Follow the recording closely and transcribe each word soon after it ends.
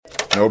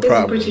No Here's a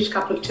problem. British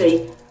cup of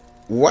tea.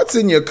 What's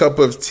in your cup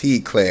of tea,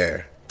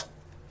 Claire?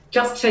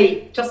 Just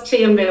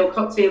tea and milk,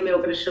 hot tea and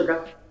milk and a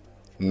sugar.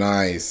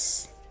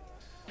 Nice.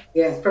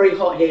 Yeah, it's very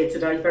hot here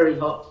today, very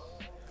hot.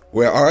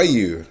 Where are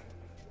you?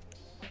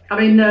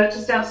 I'm in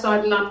just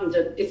outside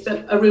London. It's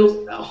a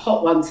real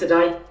hot one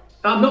today.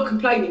 But I'm not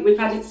complaining. We've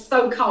had it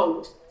so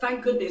cold.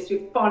 Thank goodness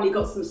we've finally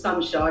got some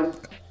sunshine.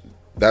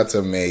 That's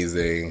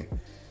amazing.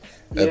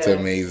 That's Yeah.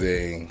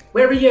 amazing.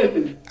 Where are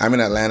you? I'm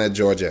in Atlanta,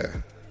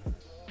 Georgia.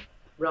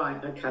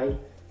 Right, okay.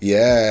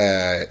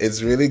 Yeah,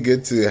 it's really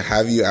good to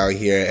have you out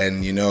here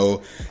and,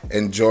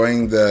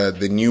 enjoying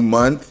the new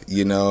month.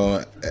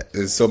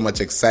 There's so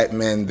much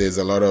excitement. There's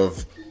a lot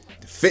of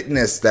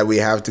fitness that we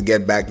have to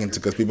get back into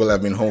because people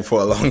have been home for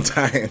a long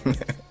time.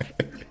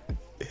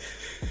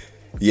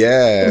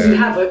 Yeah. Causing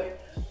havoc.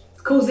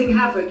 It's causing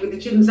havoc with the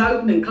gyms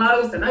open and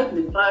closed and open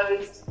and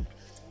closed.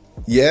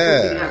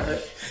 Yeah.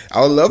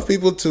 I would love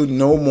people to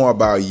know more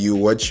about you,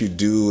 what you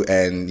do,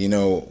 and,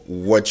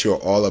 what you're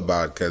all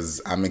about,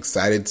 because I'm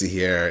excited to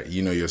hear,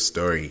 your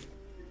story.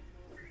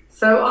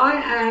 So I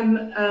am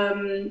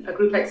a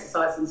group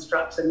exercise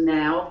instructor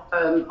now.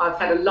 I've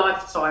had a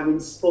lifetime in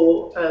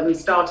sport.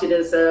 Started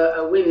as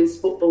a women's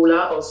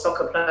footballer or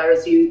soccer player,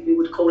 as you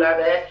would call out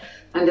there,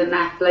 and an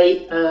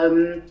athlete.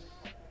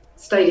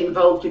 Stayed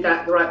involved with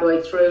that the right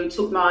way through.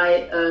 Took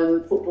my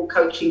football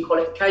coaching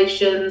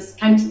qualifications.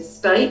 Came to the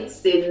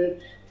States in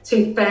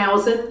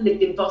 2000.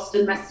 Lived in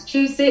Boston,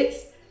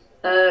 Massachusetts.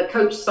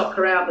 Coached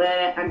soccer out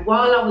there. And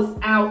while I was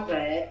out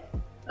there,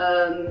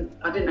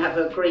 I didn't have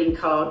a green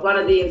card. One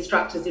of the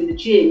instructors in the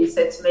gym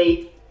said to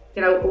me,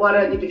 why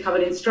don't you become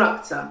an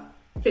instructor,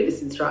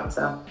 fitness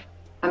instructor?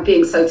 And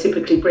being so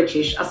typically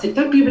British, I said,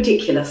 don't be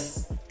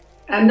ridiculous.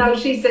 And no,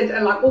 she said,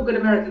 like all good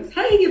Americans,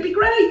 hey, it'd be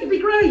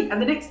great. And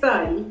the next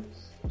day,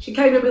 she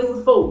came in with all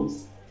the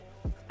forms.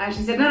 And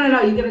she said,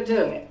 no, you're going to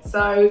do it.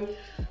 So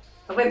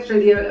I went through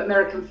the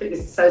American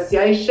Fitness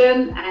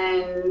Association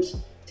and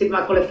did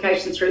my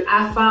qualifications through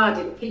AFA. I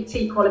did a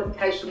PT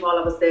qualification while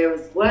I was there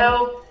as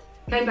well.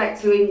 Came back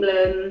to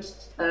England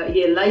a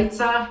year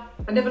later.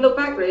 I never looked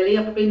back, really.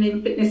 I've been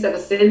in fitness ever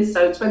since.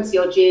 So 20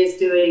 odd years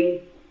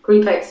doing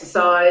group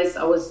exercise.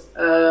 I was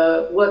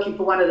working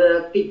for one of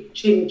the big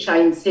gym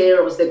chains here.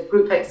 I was their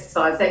group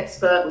exercise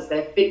expert, was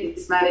their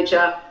fitness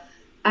manager.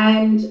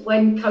 And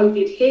when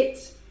COVID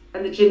hit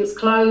and the gyms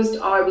closed,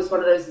 I was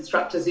one of those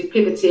instructors who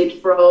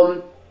pivoted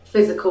from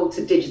physical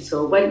to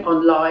digital, went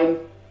online.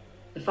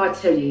 If I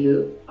tell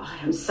you, I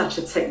am such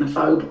a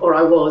technophobe, or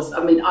I was.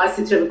 I mean, I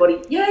said to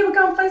everybody, yeah, we'll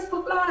go on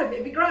Facebook Live,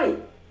 it'd be great.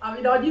 I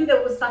mean, I knew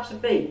there was such a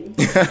thing.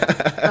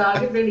 I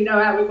didn't really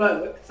know how it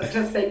worked. So I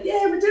just said,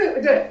 yeah, we'll do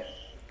it.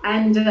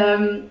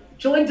 And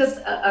joined us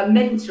a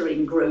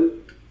mentoring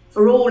group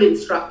for all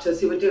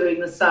instructors who were doing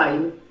the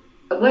same.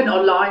 I went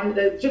online,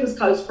 the gym was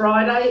closed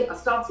Friday, I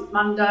started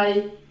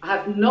Monday. I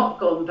have not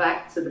gone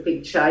back to the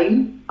big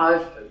chain.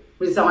 I've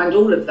resigned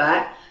all of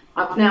that.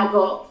 I've now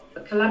got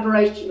a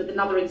collaboration with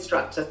another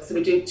instructor. So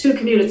we do 2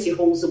 community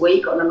halls a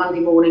week on a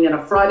Monday morning and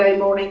a Friday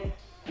morning.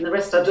 And the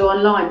rest I do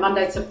online,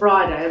 Monday to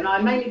Friday. And I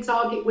mainly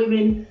target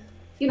women,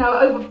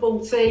 over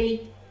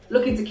 40,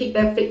 looking to keep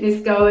their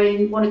fitness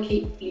going, want to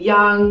keep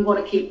young,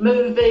 want to keep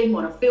moving,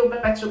 want to feel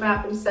better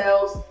about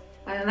themselves.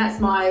 And that's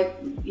my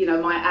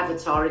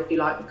avatar, if you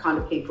like, the kind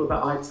of people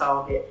that I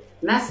target.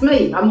 And that's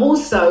me. I'm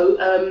also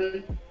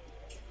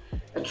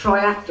a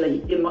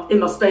triathlete in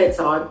my spare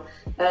time.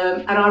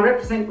 And I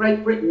represent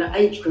Great Britain at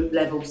age group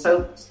level.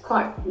 So it's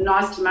quite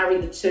nice to marry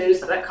the two.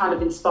 So that kind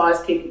of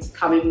inspires people to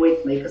come in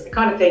with me because they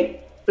kind of think,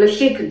 well, if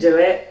she can do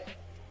it,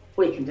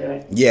 we can do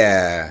it.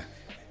 Yeah,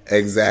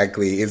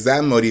 exactly. It's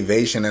that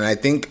motivation. And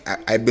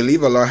I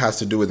believe a lot has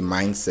to do with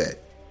mindset.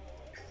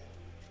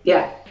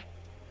 Yeah.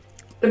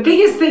 The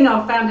biggest thing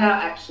I've found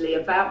out actually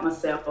about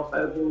myself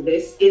over all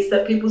this is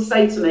that people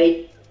say to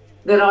me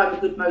that I'm a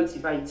good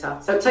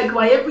motivator. So take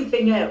away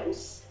everything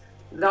else,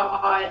 that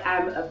I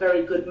am a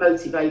very good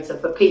motivator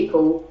for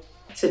people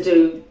to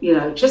do,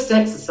 just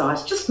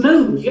exercise, just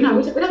move, we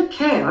don't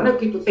care. I know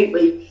people think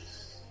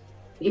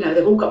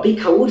they've all got to be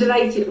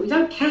coordinated. We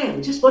don't care.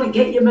 We just want to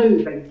get you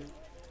moving.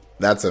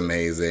 That's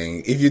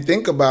amazing. If you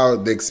think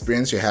about the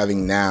experience you're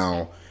having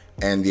now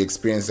and the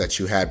experience that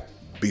you had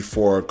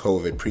before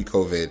COVID,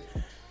 pre-COVID,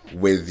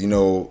 with,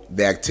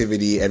 the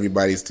activity,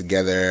 everybody's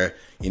together,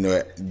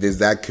 there's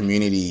that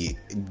community.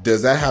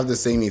 Does that have the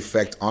same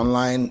effect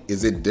online?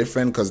 Is it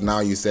different? Because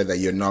now you said that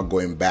you're not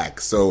going back.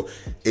 So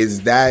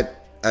is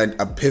that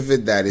a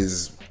pivot that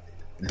is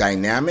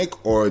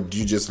dynamic, or do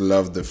you just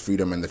love the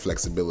freedom and the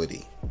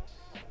flexibility?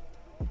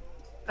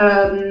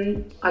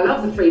 I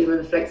love the freedom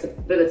and the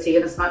flexibility,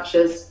 and as much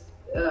as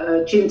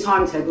gym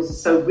timetables are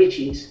so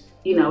rigid,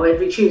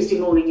 every Tuesday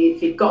morning,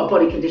 if you've got a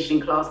body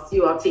conditioning class,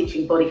 you are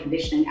teaching body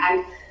conditioning.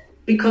 And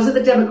because of the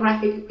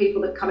demographic of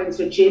people that come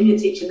into a gym, you're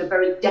teaching a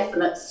very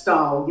definite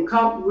style. You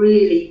can't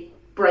really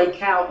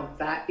break out of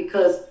that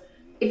because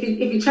if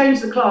you change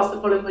the class the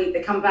following week,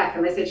 they come back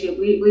and they say to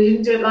you, we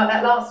didn't do it like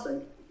that last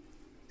week.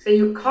 So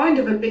you're kind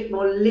of a bit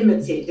more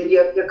limited and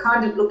you're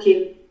kind of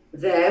looking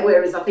there,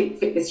 whereas I think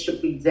fitness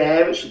should be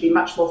there. It should be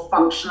much more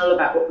functional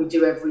about what we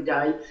do every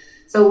day.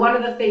 So one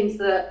of the things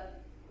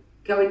that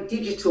going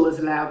digital has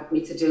allowed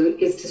me to do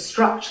is to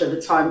structure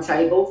the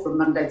timetable from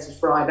Monday to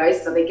Friday,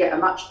 so they get a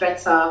much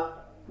better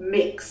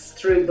mix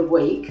through the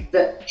week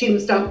that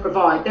gyms don't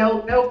provide.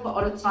 They'll put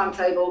on a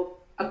timetable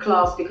a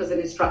class because an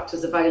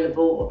instructor's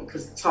available or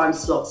because the time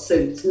slot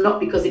suits, not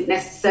because it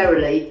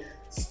necessarily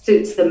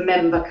suits the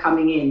member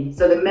coming in.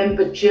 So the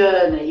member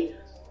journey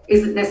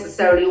isn't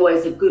necessarily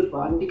always a good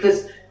one,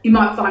 because you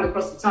might find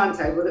across the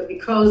timetable that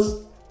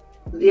because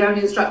the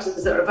only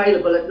instructors that are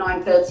available at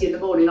 9:30 in the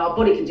morning are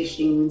body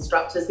conditioning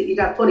instructors, that you'd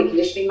have body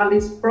conditioning Monday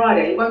to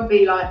Friday. It won't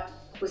be like,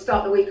 we'll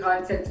start the week high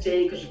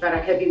intensity because you've had a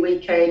heavy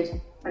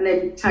weekend and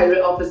then tailor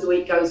it off as the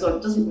week goes on.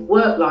 It doesn't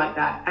work like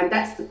that. And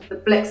that's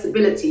the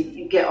flexibility that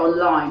you get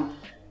online.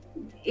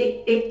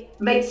 It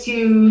makes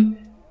you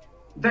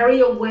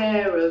very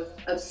aware of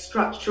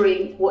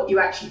structuring what you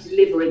actually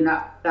deliver in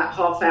that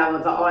half hour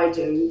that I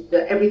do,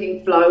 that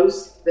everything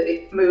flows, that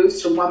it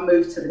moves from one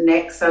move to the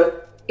next.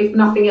 So if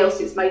nothing else,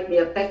 it's made me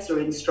a better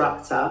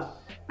instructor.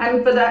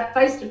 And for that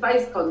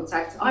face-to-face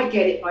contact, I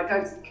get it by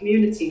going to the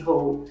community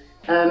hall.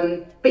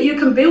 But you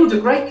can build a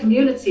great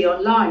community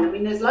online. I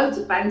mean, there's loads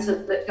of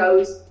banter that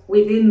goes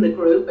within the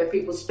group where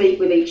people speak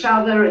with each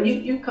other, and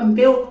you can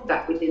build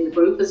that within the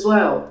group as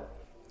well.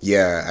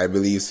 Yeah, I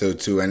believe so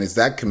too. And it's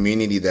that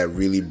community that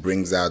really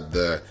brings out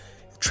the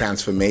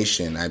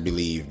transformation, I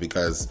believe,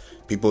 because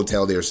people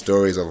tell their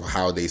stories of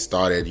how they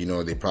started. You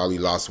know, they probably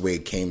lost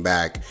weight, came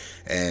back,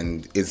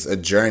 and it's a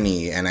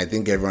journey. And I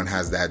think everyone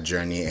has that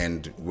journey.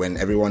 And when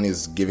everyone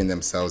is giving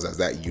themselves as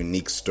that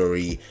unique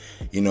story,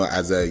 you know,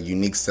 as a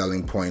unique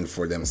selling point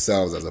for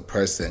themselves as a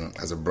person,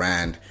 as a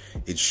brand,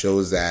 it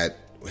shows that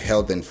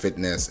health and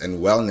fitness and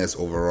wellness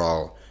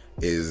overall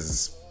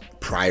is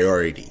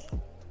priority.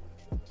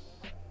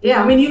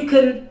 Yeah, I mean, you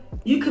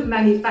can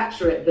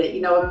manufacture it, but,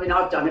 you know, I mean,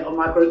 I've done it on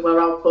my group where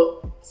I'll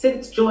put,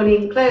 since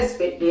joining Claire's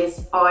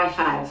Fitness, I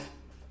have,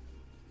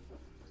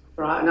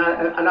 right,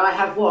 and I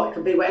have what? It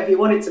can be whatever you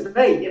want it to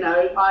be,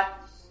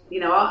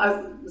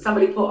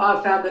 somebody put,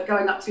 I found that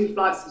going up 2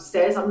 flights of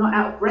stairs, I'm not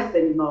out of breath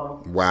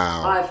anymore.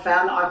 Wow. I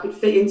found that I could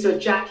fit into a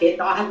jacket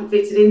that I haven't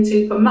fitted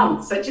into for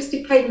months. So it just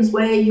depends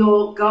where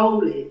your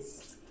goal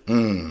is.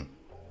 You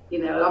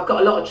know, I've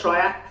got a lot of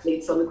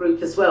triathletes on the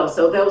group as well,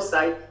 so they'll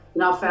say,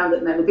 and I found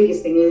that the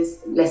biggest thing is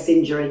less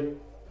injury.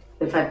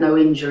 They've had no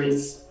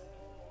injuries.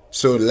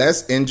 So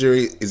less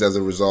injury is as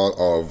a result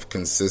of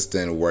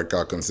consistent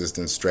workout,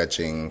 consistent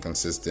stretching,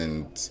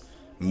 consistent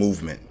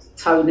movement.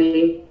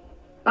 Toning.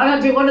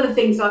 One of the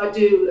things I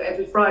do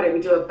every Friday, we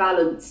do a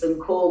balance and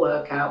core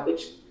workout,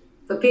 which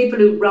for people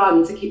who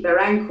run to keep their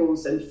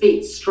ankles and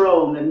feet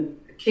strong and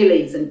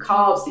Achilles and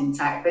calves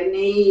intact, they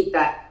need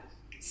that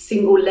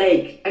single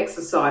leg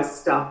exercise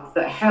stuff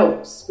that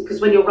helps, because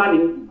when you're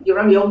running, you're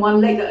only on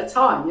one leg at a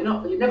time.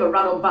 You never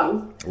run on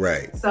both.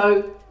 Right.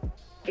 So,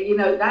 you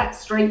know, that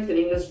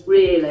strengthening has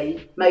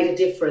really made a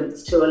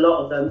difference to a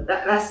lot of them.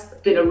 That's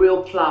been a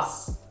real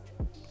plus.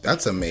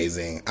 That's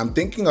amazing. I'm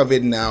thinking of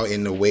it now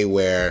in a way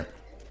where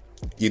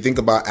you think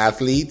about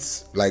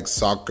athletes like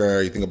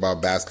soccer, you think about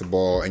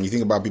basketball, and you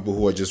think about people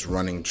who are just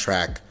running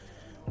track.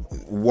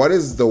 What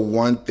is the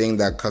one thing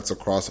that cuts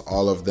across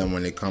all of them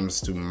when it comes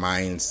to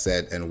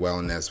mindset and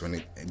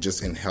wellness,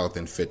 just in health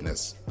and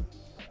fitness?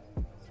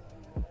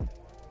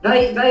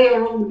 They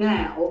are all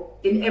now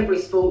in every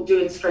sport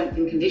doing strength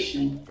and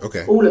conditioning.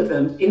 Okay. All of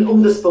them in all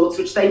the sports,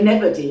 which they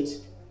never did.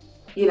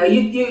 You know,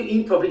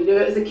 you probably knew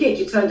it as a kid.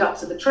 You turned up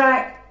to the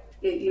track,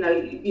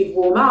 you'd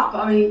warm up.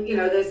 I mean, you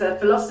know, there's a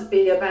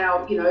philosophy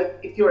about, you know,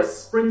 if you're a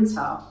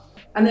sprinter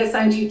and they're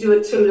saying to you do a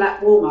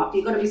 2-lap warm up,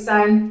 you've got to be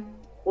saying,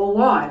 well,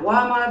 why?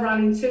 Why am I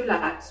running 2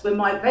 laps when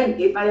my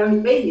event, it may only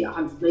be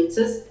 100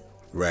 meters?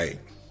 Right.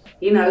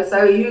 You know,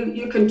 so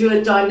you can do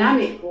a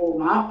dynamic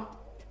warm up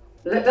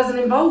that doesn't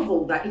involve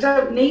all that. You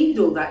don't need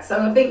all that. So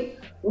I think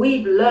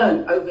we've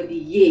learned over the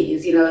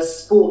years, you know,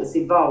 as sport has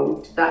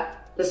evolved,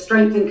 that the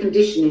strength and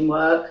conditioning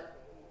work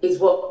is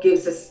what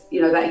gives us,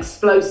 you know, that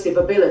explosive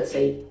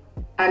ability.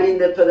 And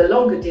for the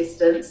longer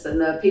distance and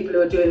the people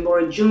who are doing more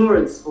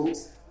endurance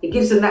sports, it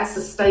gives them that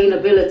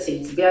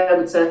sustainability to be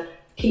able to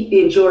keep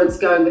the endurance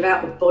going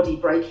without the body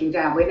breaking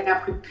down. We're now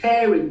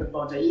preparing the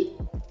body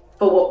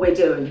for what we're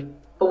doing,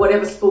 for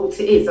whatever sport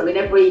it is. I mean,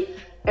 every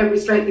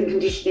strength and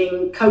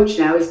conditioning coach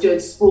now is doing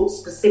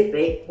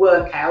sport-specific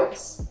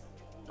workouts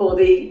for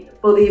the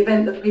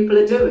event that people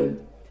are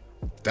doing.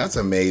 That's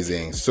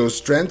amazing. So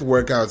strength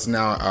workouts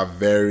now are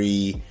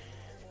very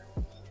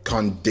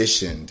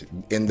conditioned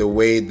in the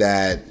way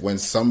that when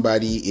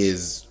somebody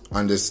is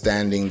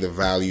understanding the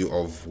value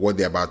of what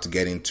they're about to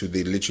get into,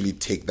 they literally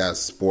take that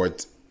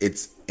sport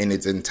it's in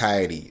its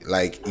entirety.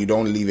 Like, you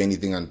don't leave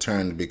anything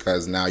unturned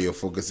because now you're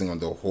focusing on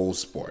the whole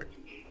sport.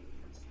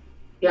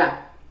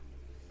 Yeah.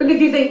 But if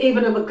you think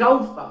even of a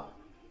golfer,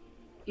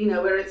 you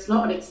know, where it's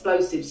not an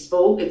explosive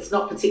sport, it's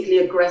not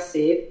particularly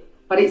aggressive,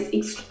 but it's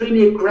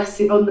extremely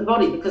aggressive on the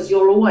body because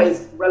you're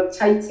always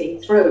rotating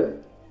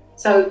through.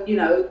 So, you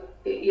know,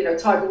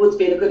 Tiger Woods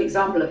being a good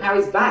example of how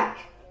his back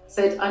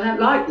said, I don't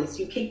like this.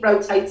 You keep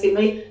rotating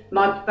me.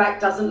 My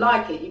back doesn't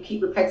like it. You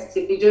keep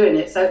repetitively doing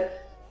it. So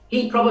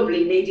he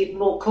probably needed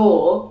more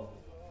core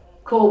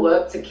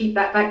work to keep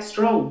that back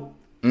strong.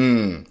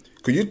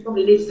 Could you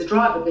probably needs to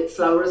drive a bit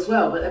slower as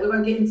well, but we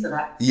won't get into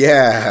that.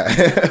 Yeah.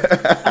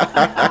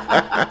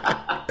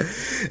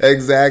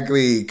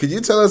 Exactly. Could you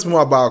tell us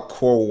more about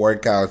core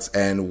workouts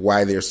and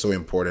why they're so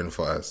important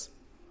for us?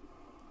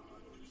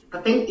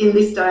 I think in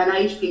this day and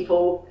age,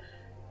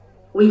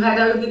 we've had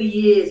over the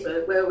years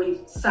where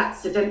we've sat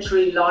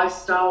sedentary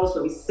lifestyles,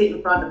 where we sit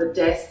in front of the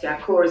desk, our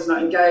core is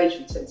not engaged,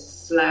 we tend to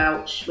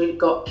slouch. We've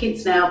got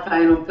kids now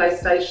playing on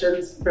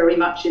PlayStations, very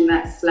much in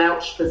that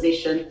slouch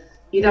position.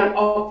 You don't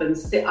often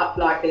sit up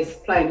like this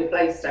playing the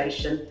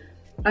PlayStation.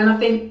 And I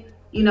think,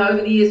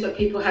 over the years where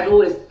people had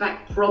always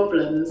back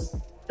problems,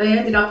 they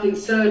ended up in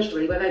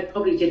surgery where they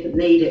probably didn't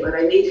need it, where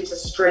they needed to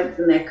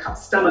strengthen their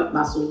stomach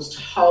muscles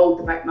to hold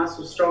the back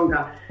muscles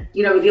stronger.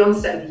 With the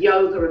onset of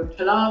yoga and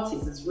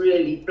Pilates has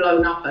really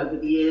blown up over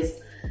the years.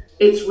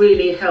 It's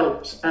really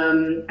helped.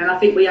 And I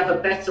think we have a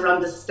better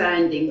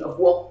understanding of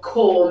what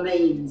core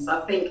means. I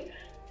think,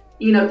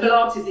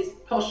 Pilates is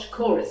posh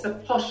core. It's a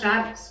posh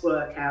abs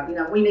workout. We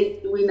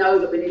know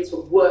that we need to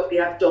work the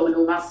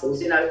abdominal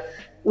muscles.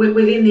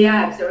 Within the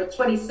abs, there are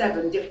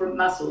 27 different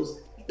muscles.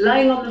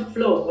 Laying on the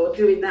floor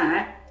doing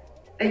that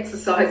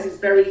exercise is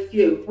very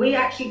few. We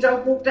actually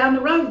don't walk down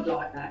the road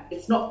like that.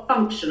 It's not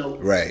functional.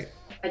 Right.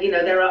 And,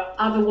 there are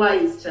other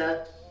ways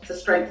to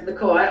strengthen the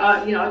core.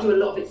 I do a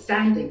lot of it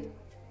standing.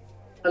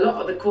 A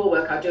lot of the core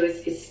work I do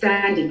is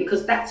standing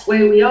because that's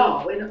where we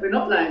are. We're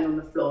not laying on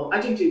the floor.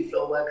 I do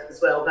floor work as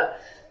well,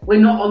 but we're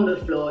not on the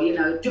floor,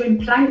 doing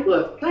plank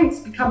work. Planks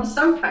become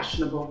so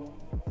fashionable.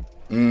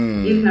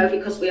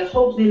 Because we are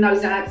holding in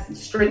those abs and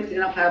strengthening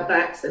up our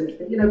backs, and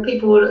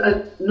people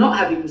are not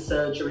having the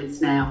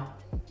surgeries now.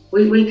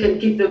 We can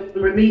give them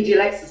remedial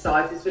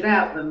exercises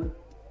without them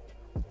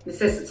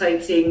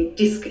necessitating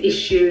disc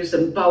issues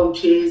and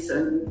bulges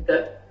and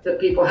that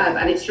people have,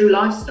 and it's through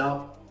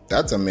lifestyle.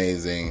 That's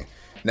amazing.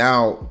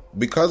 Now,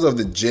 because of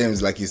the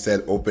gyms, like you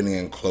said, opening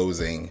and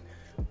closing,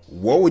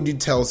 what would you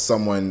tell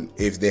someone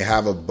if they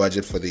have a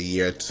budget for the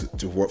year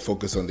to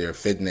focus on their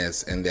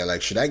fitness and they're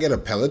like, should I get a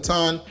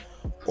Peloton?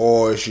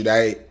 Or should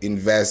I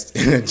invest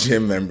in a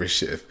gym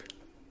membership?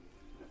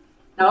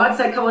 No, I'd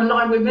say come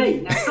online with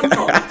me. Now, come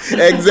on.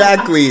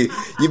 Exactly.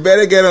 You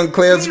better get on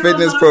Claire's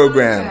fitness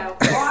program.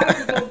 Why?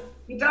 Because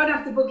you don't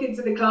have to book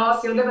into the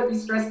class. You'll never be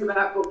stressed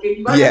about booking.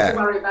 You won't have to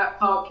worry about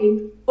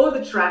parking or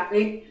the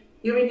traffic.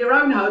 You're in your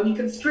own home. You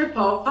can strip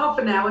off half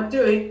an hour,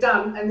 do it,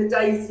 done, and the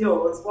day's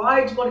yours.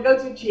 Why do you want to go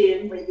to a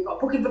gym where you've got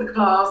booking for the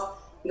class,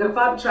 you've got to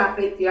fight the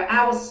traffic, your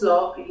hour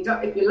slot,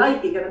 if you're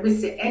late, you're going to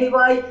miss it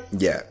anyway.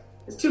 Yeah.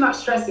 There's too much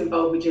stress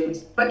involved with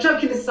gyms. But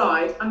joking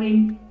aside,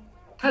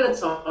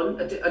 Peloton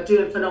are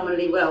doing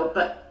phenomenally well.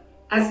 But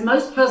as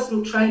most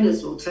personal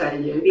trainers will tell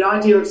you, the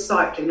idea of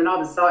cycling, and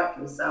I'm a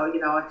cyclist, so,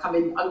 I come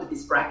in under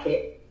this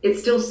bracket, it's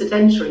still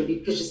sedentary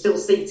because you're still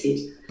seated.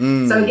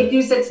 So if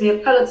you said to me a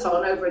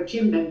Peloton over a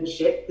gym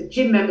membership, the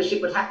gym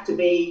membership would have to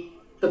be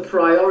the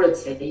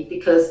priority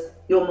because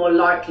you're more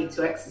likely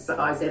to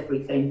exercise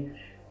everything.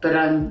 But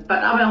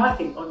I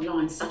think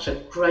online is such a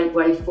great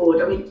way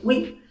forward.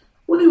 We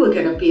were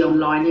going to be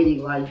online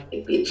anyway.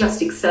 It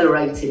just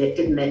accelerated it,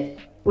 didn't it?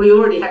 We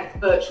already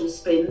had virtual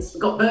spins. We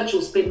got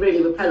virtual spin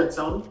really with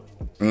Peloton.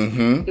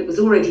 It was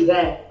already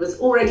there. It was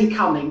already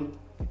coming.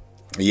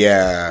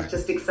 Yeah. It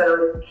just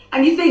accelerated.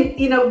 And you think,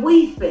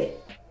 Wii Fit.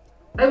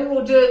 They were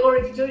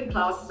already doing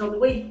classes on the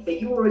Wii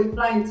Fit. You were already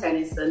playing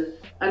tennis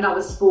and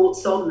other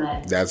sports on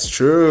there. That's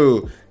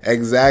true.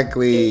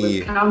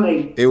 Exactly.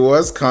 It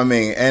was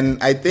coming.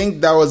 And I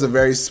think that was a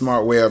very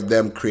smart way of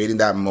them creating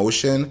that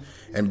motion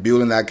and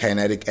building that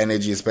kinetic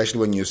energy, especially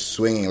when you're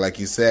swinging. Like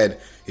you said,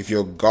 if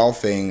you're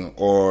golfing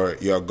or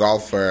you're a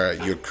golfer,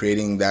 you're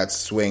creating that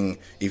swing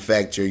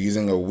effect. You're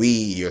using a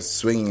Wii, you're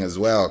swinging as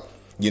well.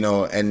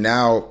 And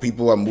now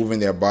people are moving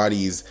their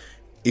bodies.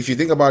 If you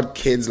think about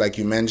kids, like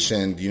you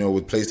mentioned,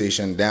 with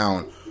PlayStation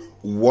down,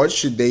 what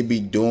should they be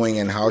doing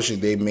and how should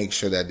they make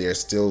sure that they're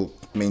still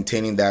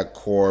maintaining that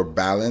core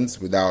balance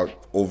without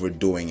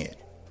overdoing it?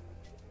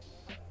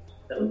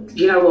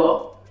 You know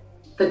what?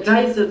 The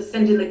days of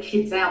sending the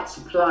kids out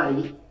to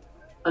play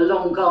are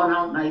long gone,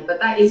 aren't they?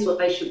 But that is what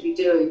they should be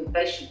doing.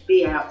 They should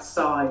be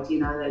outside,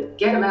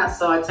 get them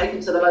outside, take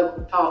them to the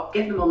local park,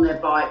 get them on their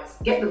bikes,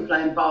 get them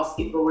playing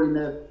basketball in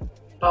the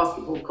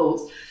basketball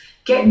courts,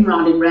 get them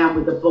running around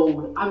with the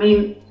ball.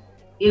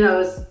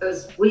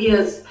 As we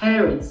as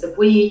parents, have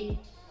we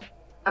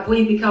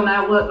become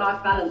our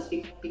work-life balance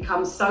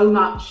become so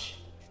much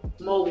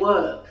more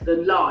work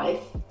than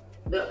life?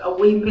 Are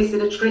we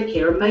missing a trick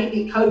here? And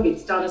maybe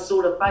COVID's done us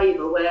all a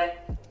favour where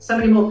so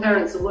many more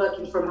parents are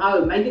working from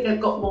home. Maybe they've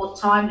got more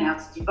time now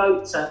to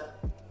devote to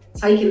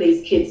taking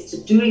these kids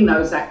to doing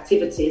those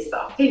activities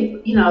that I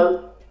think,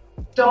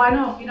 dying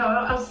off.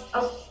 I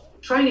was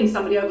training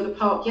somebody over the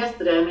park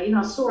yesterday and,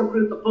 I saw a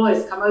group of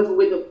boys come over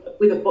with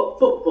a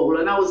football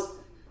and I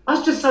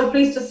was just so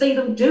pleased to see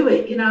them do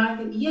it, I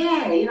think,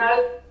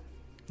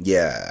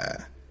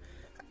 Yeah.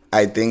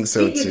 I think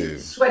so Keep your too.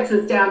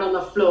 sweaters down on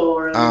the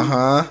floor.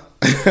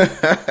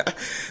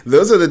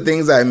 Those are the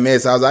things I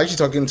miss. I was actually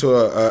talking to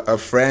a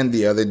friend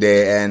the other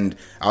day, and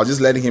I was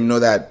just letting him know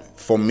that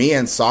for me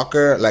and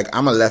soccer, like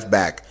I'm a left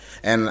back.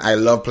 And I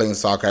love playing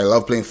soccer. I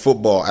love playing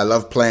football. I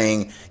love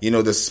playing,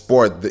 the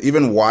sport,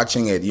 even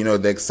watching it,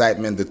 the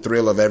excitement, the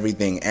thrill of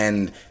everything.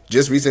 And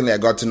just recently I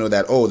got to know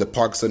that, the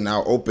parks are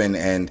now open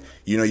and,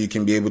 you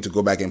can be able to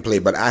go back and play.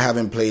 But I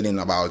haven't played in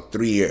about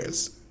 3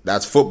 years.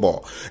 That's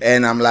football.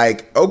 And I'm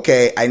like,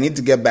 okay, I need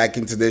to get back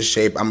into this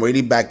shape. I'm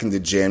already back in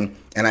the gym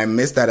and I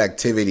miss that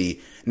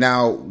activity.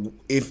 Now,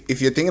 if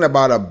you're thinking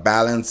about a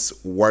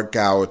balanced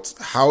workout,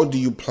 how do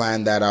you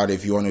plan that out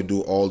if you want to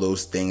do all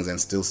those things and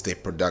still stay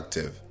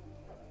productive?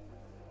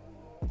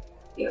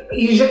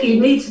 You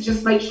need to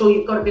just make sure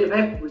you've got a bit of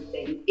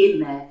everything in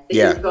there.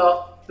 You've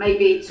got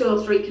maybe 2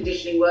 or 3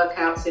 conditioning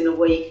workouts in a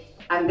week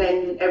and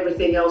then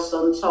everything else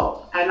on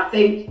top. And I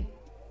think,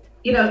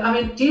 do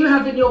you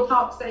have in your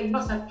parks there, you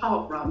must have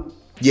park run?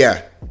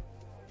 Yeah.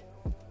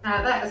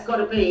 Now that has got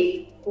to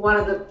be one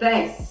of the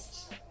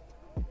best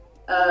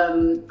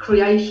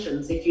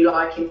creations, if you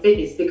like, in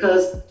fitness,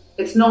 because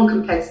it's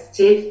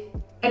non-competitive.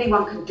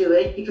 Anyone can do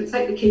it. You can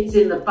take the kids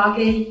in the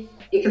buggy,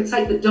 you can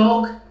take the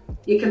dog,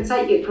 you can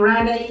take your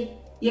granny,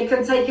 you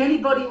can take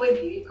anybody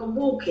with you. You can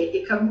walk it,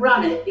 you can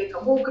run it, you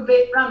can walk a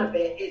bit, run a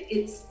bit.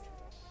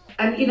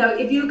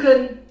 If you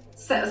can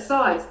set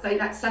aside, say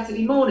that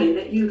Saturday morning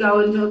that you go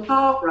and do a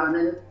park run,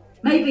 and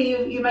maybe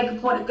you make a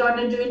point of going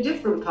and doing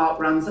different park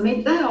runs. I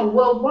mean, they are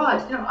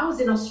worldwide. I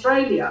was in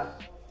Australia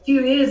a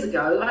few years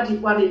ago. I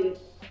did one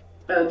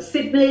in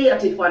Sydney, I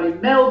did one in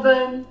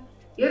Melbourne.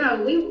 We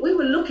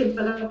were looking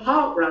for the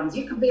park runs.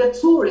 You can be a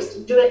tourist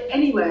and do it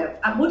anywhere.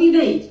 And what do you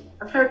need?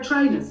 A pair of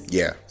trainers.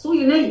 Yeah. That's all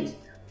you need.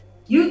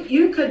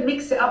 You could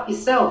mix it up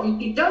yourself.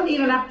 You don't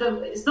even have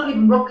to, it's not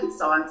even rocket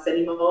science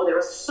anymore. There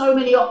are so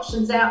many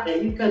options out there.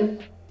 You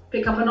can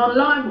pick up an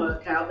online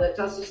workout that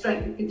does your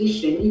strength and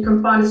conditioning. You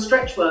can find a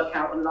stretch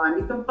workout online.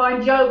 You can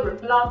find yoga and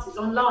Pilates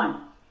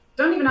online.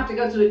 Don't even have to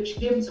go to a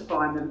gym to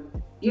find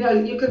them. You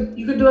can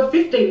do a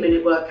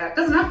 15-minute workout. It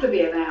doesn't have to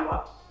be an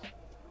hour.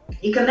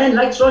 You can then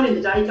later on in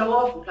the day go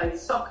off and play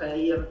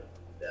soccer,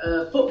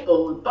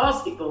 football,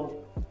 basketball,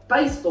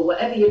 baseball,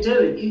 whatever you're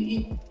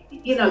doing.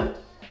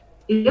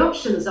 The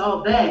options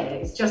are there.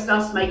 It's just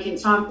us making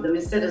time for them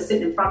instead of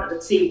sitting in front of the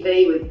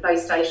TV with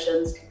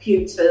PlayStations,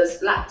 computers,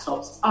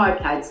 laptops,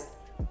 iPads.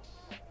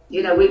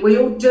 We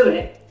all do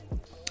it.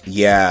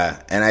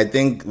 Yeah, and I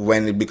think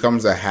when it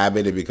becomes a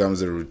habit, it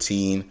becomes a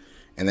routine,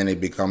 and then it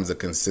becomes a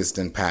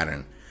consistent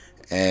pattern.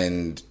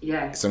 And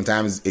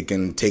sometimes it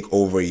can take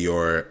over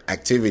your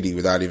activity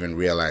without even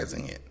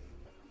realizing it.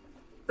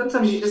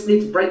 Sometimes you just need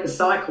to break the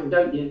cycle,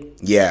 don't you?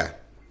 Yeah,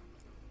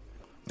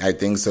 I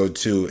think so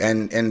too.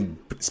 And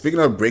speaking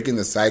of breaking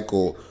the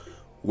cycle,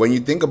 when you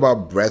think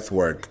about breath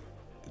work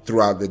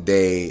throughout the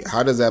day,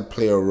 how does that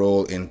play a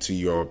role into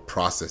your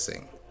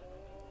processing?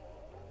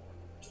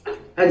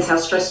 Depends how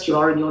stressed you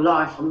are in your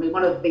life. I mean,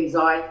 one of the things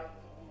I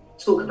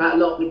talk about a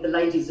lot with the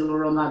ladies who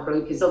are on my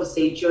group is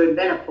obviously during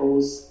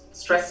menopause,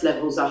 stress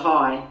levels are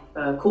high,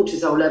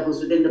 cortisol levels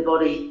within the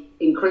body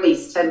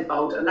increase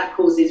tenfold, and that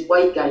causes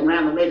weight gain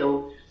around the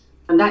middle.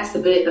 And that's the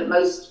bit that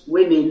most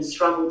women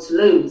struggle to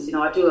lose.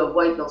 I do a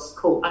weight loss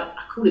course. I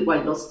call it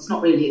weight loss. It's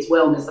not really, it's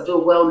wellness. I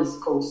do a wellness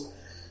course.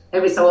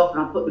 Every so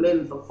often I put them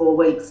in for 4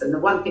 weeks. And the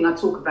one thing I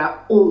talk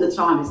about all the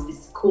time is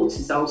this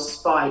cortisol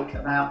spike,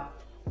 about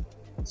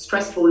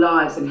stressful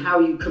lives and how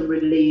you can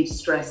relieve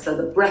stress. So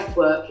the breath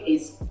work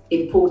is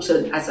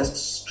important as a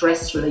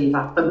stress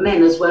reliever for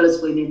men as well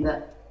as women,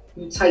 that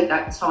you take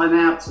that time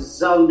out to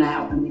zone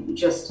out and you're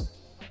just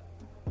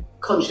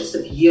conscious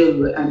of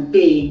you and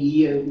being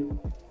you.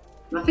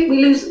 And I think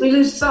we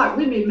lose sight,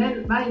 women,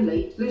 men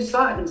mainly, lose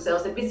sight of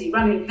themselves. They're busy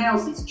running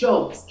houses,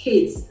 jobs,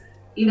 kids.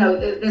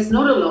 There's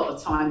not a lot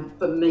of time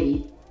for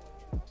me.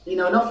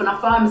 And often I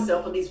find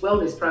myself on these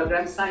wellness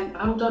programs saying,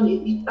 hold on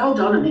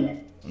a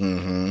minute.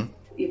 Mm-hmm.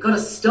 You've got to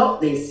stop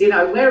this.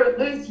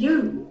 Where's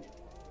you?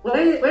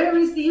 Where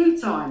is the you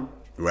time?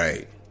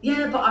 Right.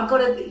 Yeah,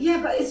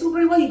 but it's all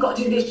very well. You've got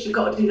to do this, you've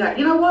got to do that.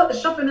 You know what? The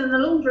shopping and the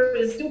laundry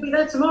will still be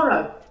there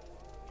tomorrow.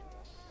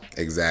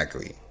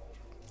 Exactly.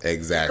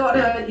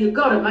 You've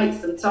got to make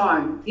some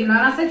time. And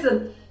I said to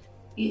them,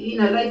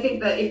 they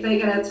think that if they're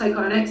going to take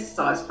on an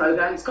exercise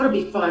program, it's got to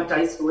be 5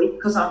 days a week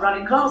because I'm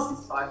running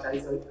classes 5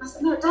 days a week. I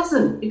said, no, it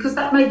doesn't, because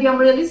that may be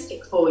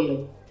unrealistic for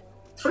you.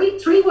 Three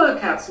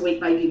workouts a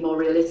week may be more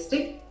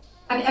realistic.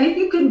 And if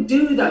you can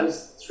do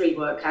those 3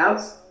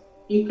 workouts,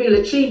 you feel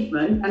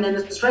achievement, and then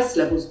the stress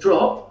levels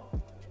drop.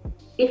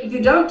 If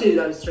you don't do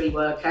those 3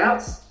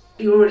 workouts,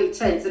 you're already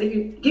tense. And if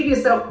you give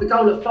yourself the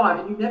goal of 5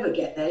 and you never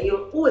get there,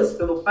 you'll always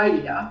feel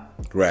failure.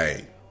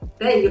 Right.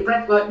 There, your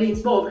breath work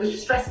needs more because your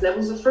stress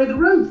levels are through the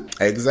roof.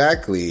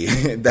 Exactly.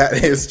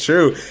 That is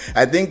true.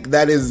 I think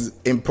that is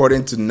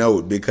important to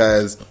note,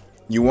 because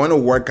you want to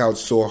work out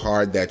so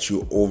hard that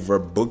you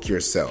overbook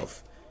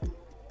yourself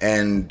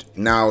and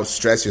now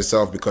stress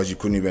yourself because you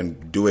couldn't even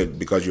do it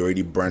because you're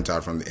already burnt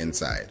out from the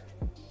inside.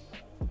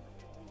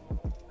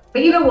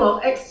 But you know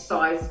what?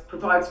 Exercise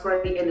provides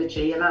great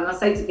energy. And I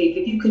say to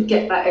people, if you could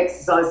get that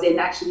exercise in,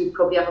 actually, you'd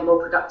probably have a more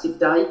productive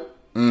day.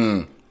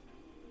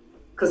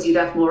 Because you'd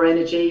have more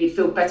energy, you'd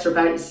feel better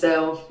about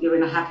yourself, you're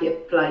in a happier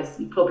place.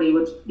 You probably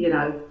would,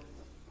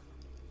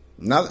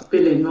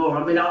 feeling more.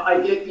 I mean,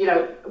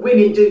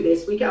 women do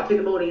this. We get up in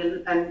the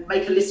morning and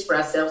make a list for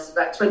ourselves of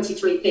about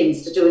 23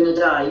 things to do in a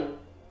day,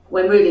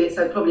 when really it's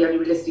probably only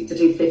realistic to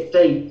do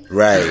 15.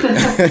 Right.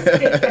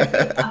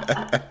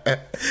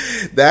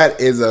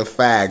 That is a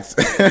fact.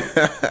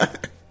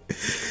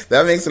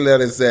 That makes a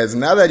lot of sense.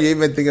 Now that you're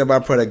even thinking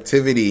about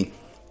productivity,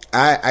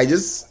 I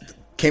just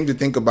came to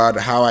think about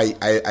how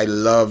I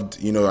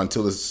loved,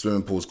 until the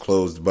swimming pools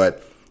closed,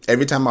 but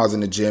every time I was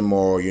in the gym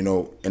or,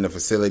 in a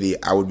facility,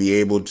 I would be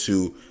able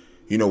to,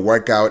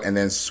 work out and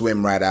then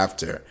swim right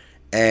after.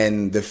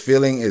 And the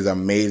feeling is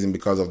amazing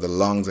because of the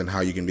lungs and how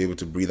you can be able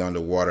to breathe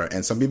underwater.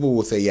 And some people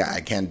will say, yeah,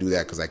 I can't do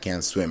that because I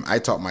can't swim. I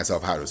taught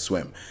myself how to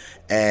swim.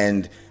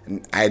 And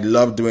I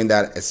love doing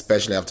that,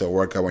 especially after a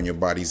workout when your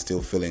body's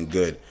still feeling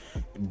good.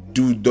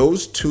 Do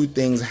those two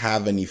things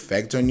have an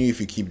effect on you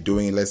if you keep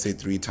doing it, let's say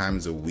 3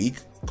 times a week,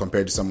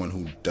 compared to someone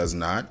who does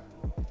not?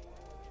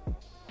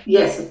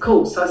 Yes, of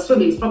course. So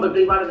swimming is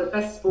probably one of the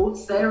best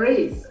sports there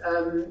is.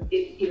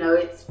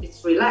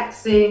 It's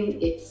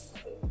relaxing. It's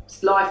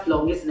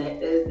lifelong, isn't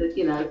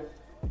it?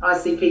 I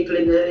see people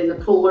in the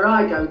pool where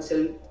I go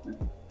to,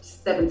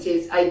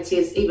 70s,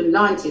 80s, even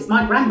 90s.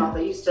 My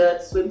grandmother used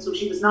to swim till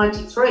she was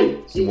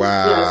 93. She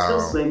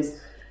still swims.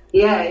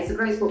 Yeah, it's a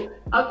great sport.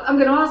 I'm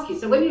going to ask you,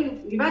 so when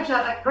you've had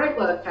that great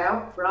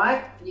workout,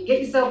 right, and you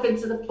get yourself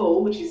into the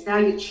pool, which is now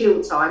your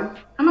chill time,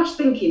 how much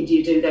thinking do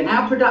you do then?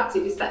 How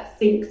productive is that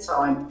think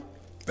time?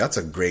 That's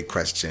a great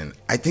question.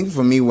 I think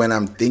for me, when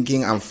I'm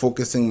thinking, I'm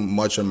focusing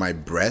much on my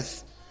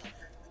breath.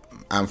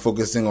 I'm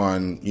focusing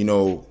on,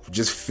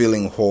 just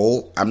feeling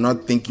whole. I'm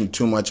not thinking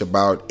too much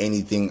about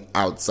anything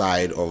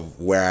outside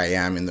of where I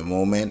am in the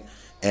moment.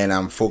 And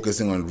I'm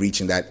focusing on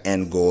reaching that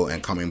end goal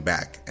and coming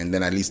back. And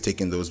then at least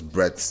taking those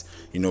breaths,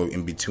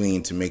 in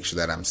between to make sure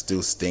that I'm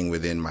still staying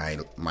within my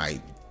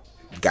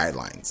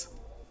guidelines.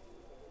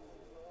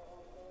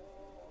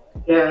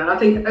 Yeah, I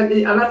think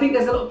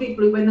there's a lot of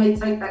people who, when they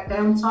take that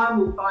downtime,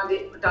 will find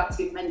it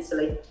productive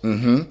mentally.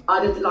 Mm-hmm.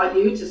 I'd like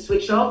you to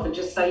switch off and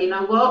just say, you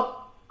know what?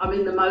 I'm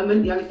in the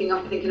moment. The only thing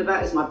I'm thinking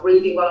about is my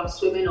breathing while I'm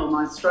swimming, or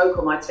my stroke,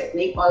 or my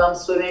technique while I'm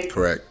swimming.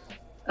 Correct.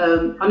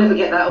 I never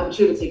get that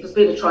opportunity because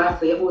being a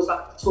triathlete, I'm always like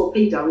a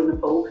torpedo in the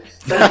pool.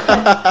 So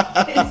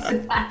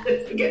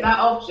to get that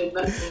option,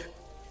 but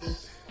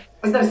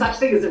there's no such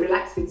thing as a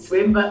relaxing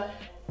swim. But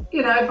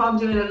if I'm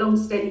doing a long,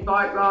 steady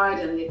bike ride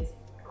and it's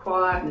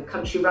quiet and the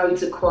country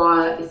roads are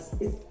quiet,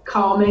 it's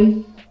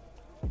calming.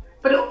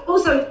 But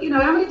also,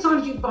 how many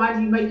times do you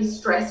find you may be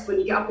stressed when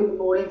you get up in the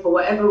morning for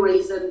whatever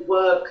reason,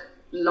 work,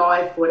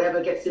 life,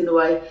 whatever gets in the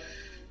way.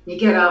 You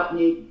get up and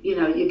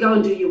you go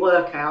and do your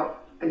workout.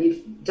 And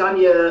you've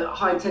done your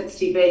high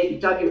intensity bit,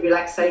 you've done your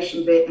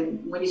relaxation bit,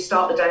 and when you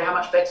start the day, how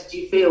much better do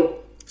you feel?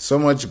 So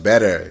much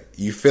better.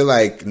 You feel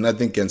like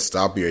nothing can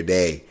stop your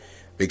day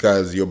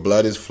because your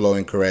blood is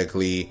flowing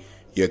correctly,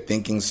 you're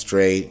thinking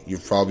straight,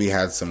 you've probably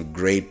had some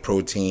great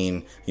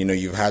protein,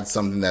 you've had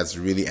something that's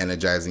really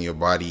energizing your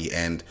body,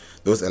 and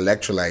those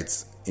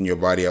electrolytes in your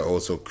body are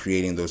also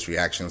creating those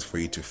reactions for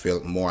you to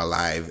feel more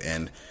alive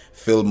and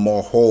feel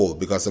more whole.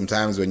 Because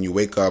sometimes when you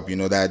wake up,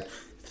 that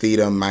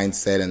theta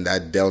mindset and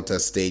that delta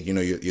state,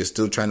 you're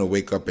still trying to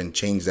wake up and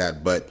change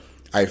that. But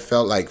I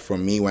felt like for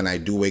me, when I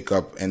do wake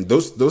up, and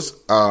those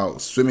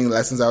swimming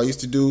lessons I used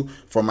to do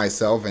for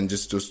myself and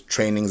just those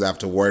trainings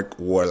after work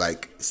were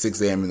like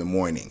 6 a.m. in the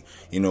morning,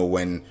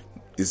 when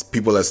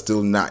people are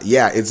still not,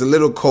 it's a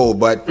little cold,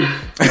 but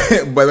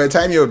by the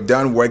time you're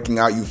done working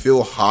out, you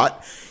feel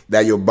hot,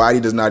 that your body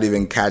does not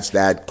even catch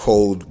that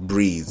cold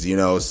breeze,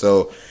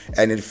 so,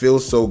 and it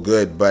feels so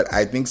good. But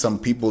I think some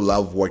people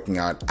love working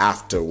out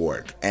after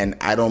work, and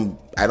I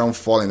don't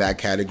fall in that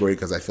category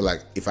because I feel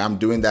like if I'm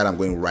doing that, I'm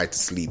going right to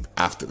sleep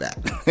after that.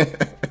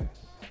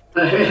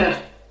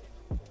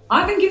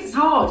 I think it's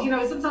hard,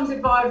 sometimes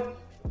if I've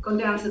gone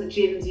down to the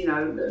gyms,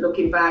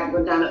 looking back,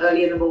 gone down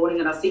early in the morning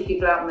and I see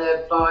people out on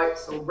their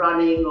bikes or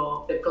running,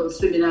 or they've gone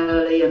swimming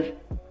early, and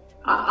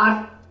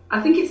I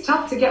think it's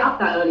tough to get up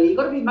that early. You've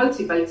got to be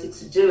motivated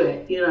to do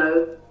it,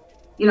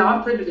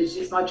 I'm privileged.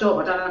 It's my job.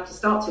 I don't have to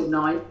start till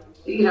 9.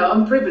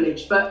 I'm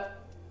privileged. But,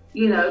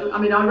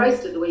 I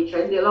raced at the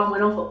weekend. The alarm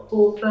went off at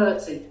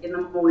 4:30 in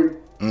the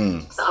morning.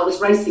 So I was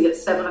racing at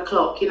 7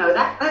 o'clock.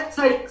 That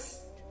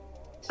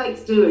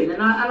takes doing.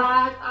 And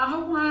I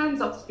hold my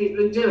hands up to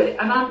people who do it.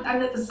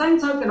 And at the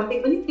same token, I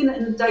think when you're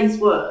in a day's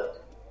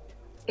work,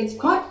 it's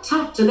quite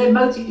tough to then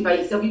motivate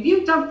yourself. If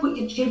you don't put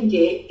your gym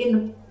gear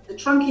in the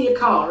trunk of your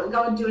car and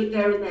go and do it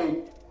there and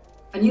then,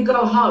 and you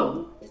go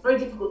home, it's very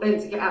difficult then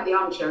to get out the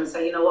armchair and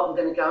say, you know what, I'm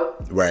going to go.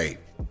 Right.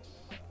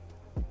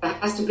 That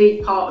has to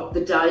be part of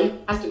the day,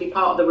 has to be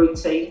part of the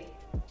routine.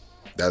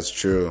 That's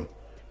true.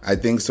 I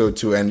think so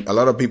too. And a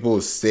lot of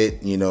people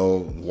sit,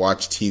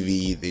 watch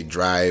TV, they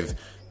drive,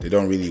 they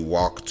don't really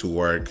walk to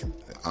work.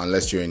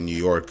 unless you're in New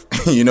York,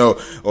 you know,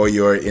 or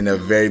you're in a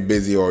very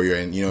busy, or you're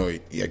in, you know,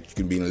 you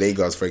could be in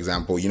Lagos, for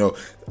example, you know,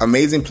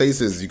 amazing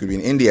places. You could be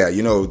in India,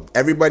 you know,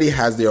 everybody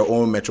has their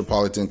own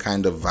metropolitan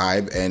kind of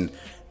vibe and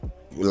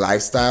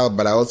lifestyle.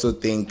 But I also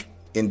think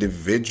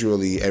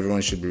individually,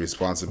 everyone should be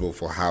responsible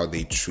for how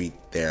they treat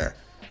their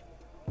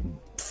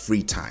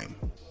free time.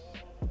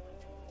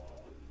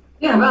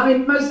 Yeah, but I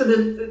mean, most of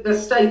the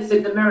states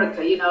in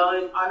America, you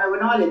know, I know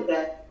when I lived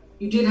there,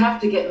 you did have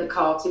to get in the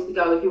car to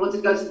go. If you wanted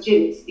to go to the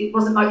gym, it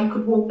wasn't like you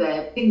could walk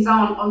there. Things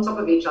aren't on top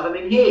of each other. I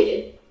mean,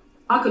 here,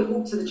 I could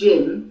walk to the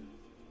gym,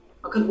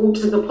 I could walk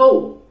to the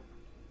pool,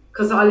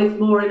 because I live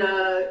more in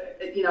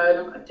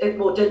a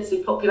more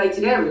densely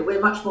populated area. We're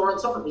much more on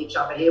top of each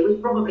other here. We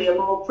probably are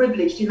more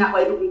privileged in that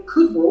way that we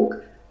could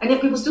walk, and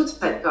yet people still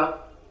take the car.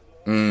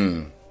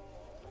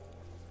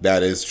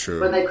 That is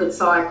true. When they could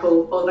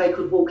cycle or they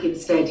could walk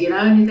instead, you know,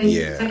 and you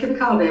think, taking the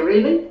car there,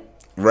 really?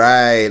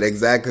 Right,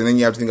 exactly. And then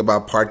you have to think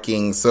about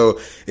parking. So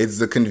it's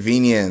the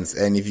convenience,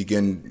 and if you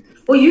can...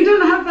 Well, you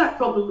don't have that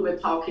problem with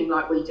parking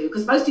like we do,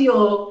 because most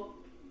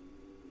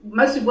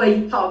of where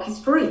you park is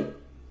free.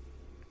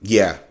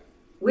 Yeah.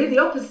 We're the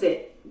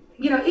opposite.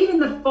 You know, even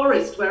the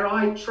forest where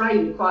I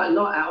train quite a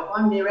lot out of,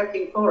 I'm near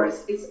Epping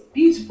Forest. It's a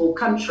beautiful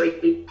country.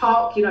 We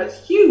park, you know,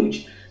 it's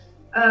huge.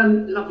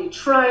 Lovely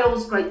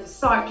trails, great for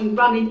cycling,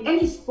 running,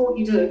 any sport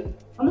you do.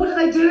 And what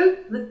do?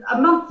 A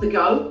month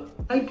ago,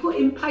 they put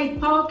in paid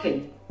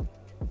parking.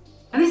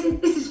 And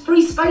this is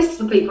free space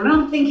for people. And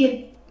I'm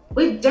thinking,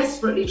 we're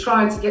desperately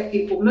trying to get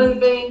people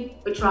moving.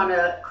 We're trying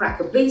to crack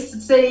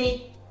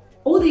obesity,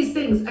 all these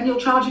things, and you're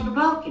charging for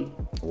parking.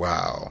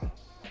 Wow.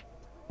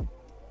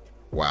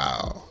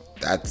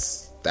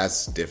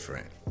 That's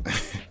different.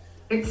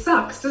 It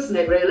sucks, doesn't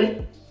it,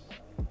 really?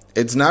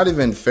 It's not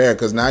even fair,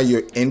 because now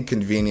you're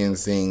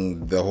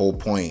inconveniencing the whole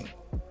point.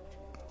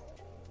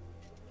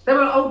 There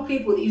are old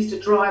people that used to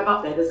drive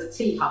up there. There's a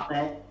tea hut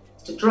there.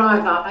 To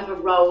drive up, have a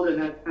roll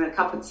and a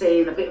cup of tea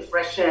and a bit of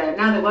fresh air.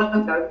 Now they won't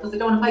go because they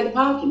don't want to pay the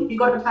parking. If you've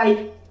got to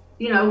pay,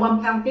 you know,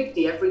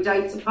 £1.50 every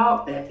day to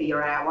park there for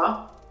your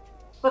hour,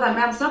 well, that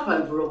mounts up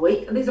over a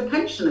week. And these are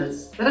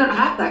pensioners. They don't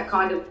have that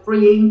kind of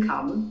free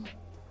income.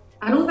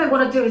 And all they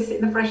want to do is sit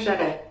in the fresh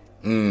air.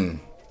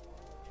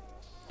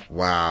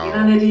 Wow. You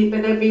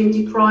know, they're being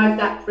deprived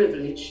that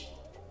privilege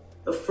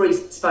of free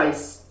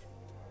space.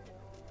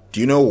 Do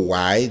you know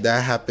why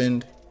that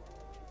happened?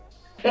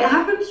 It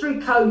happened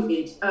through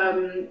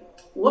COVID.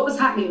 What was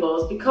happening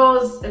was,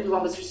 because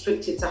everyone was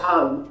restricted to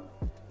home,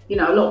 you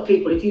know, a lot of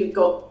people, if you've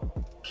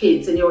got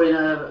kids and you're in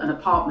an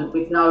apartment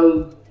with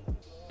no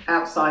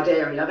outside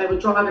area, they were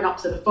driving up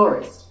to the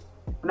forest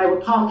and they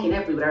were parking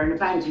everywhere and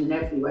abandoning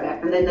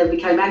everywhere. And then there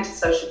became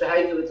antisocial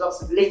behaviour with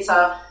lots of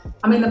litter.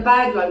 I mean, the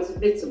bag loads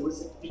of litter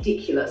was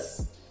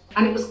ridiculous.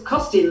 And it was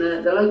costing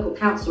the local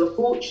council a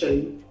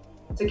fortune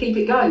to keep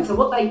it going. So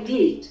what they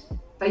did,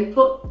 they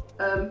put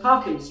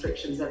parking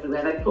restrictions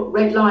everywhere. They put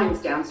red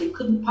lines down so you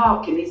couldn't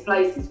park in these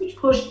places, which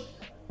pushed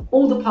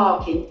all the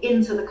parking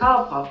into the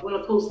car park. Well,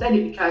 of course, then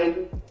it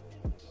became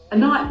a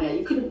nightmare.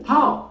 You couldn't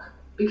park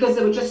because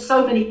there were just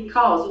so many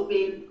cars all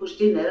being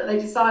pushed in there that they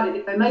decided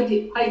if they made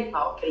it paid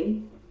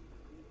parking,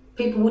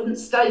 people wouldn't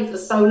stay for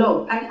so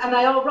long. And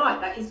they are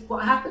right, that is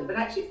what happened. But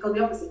actually, it's gone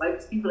the opposite way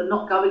because people are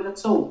not going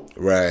at all.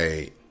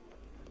 Right.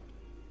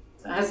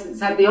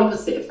 It's had the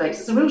opposite effect.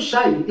 It's a real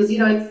shame because, you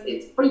know,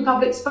 it's free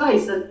public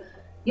space, and,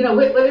 you know,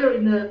 we're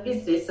in the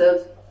business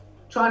of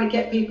trying to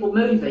get people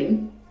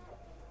moving,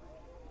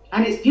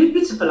 and it's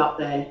beautiful up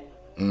there.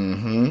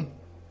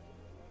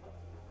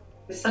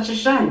 It's such a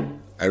shame.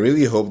 I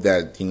really hope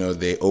that, you know,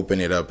 they open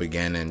it up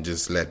again and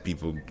just let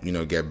people, you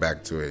know, get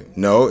back to it.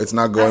 No, it's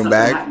not going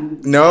back.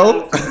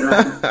 No.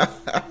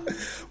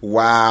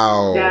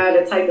 Wow. Yeah,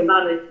 they take the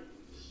money.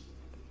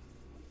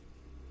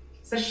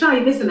 It's a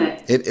shame, isn't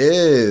it? It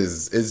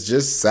is. It's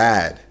just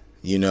sad,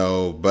 you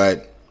know,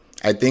 but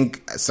I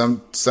think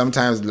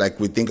sometimes, like,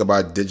 we think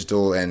about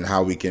digital and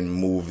how we can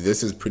move.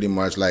 This is pretty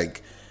much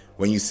like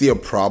when you see a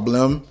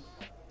problem,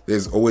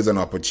 there's always an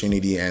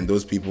opportunity, and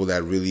those people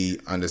that really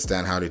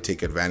understand how to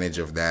take advantage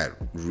of that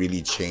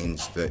really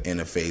change the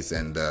interface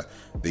and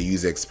the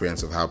user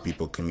experience of how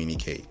people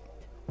communicate.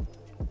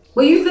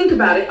 Well, you think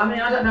about it. I mean,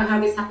 I don't know how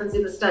this happens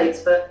in the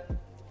States, but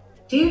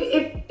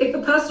if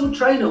the personal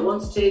trainer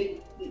wants to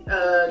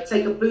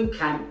take a boot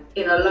camp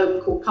in a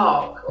local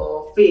park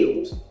or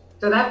field,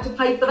 do they have to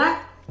pay for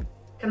that?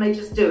 Can they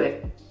just do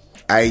it?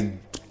 I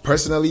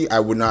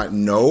would not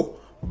know,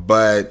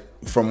 but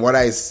from what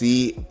I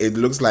see, it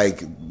looks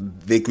like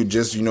they could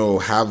just, you know,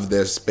 have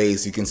their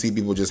space. You can see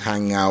people just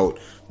hanging out,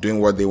 doing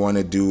what they want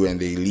to do, and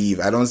they leave.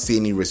 I don't see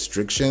any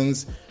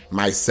restrictions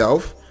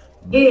myself.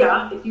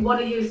 Here, if you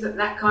want to use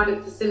that kind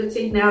of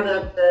facility, now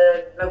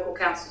the local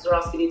councils are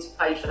asking you to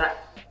pay for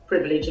that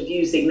privilege of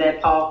using their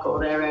park or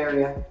their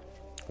area.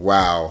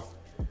 Wow.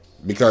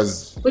 Which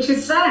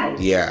is sad.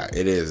 Yeah,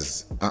 it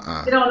is.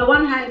 You know, on the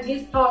one hand,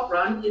 his park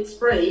run, it's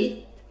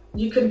free.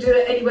 You can do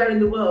it anywhere in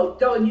the world.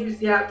 Go and use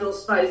the outdoor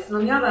space. And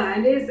on the other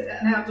hand, here's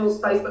an outdoor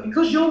space. But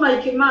because you're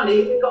making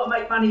money, we've got to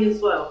make money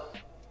as well.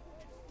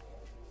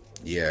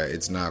 Yeah,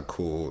 it's not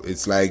cool.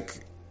 It's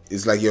like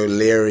you're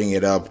layering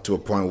it up to a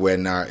point where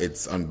now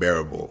it's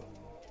unbearable.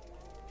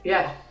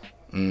 Yeah.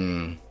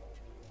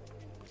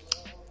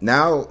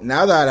 Now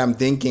that I'm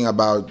thinking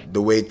about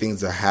the way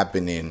things are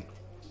happening,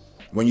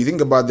 when you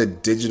think about the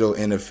digital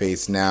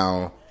interface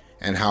now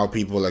and how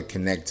people are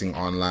connecting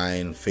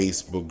online,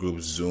 Facebook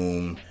groups,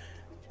 Zoom,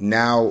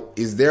 now,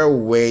 is there a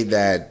way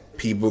that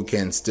people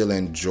can still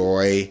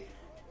enjoy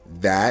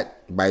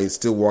that by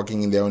still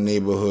walking in their own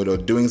neighborhood or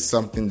doing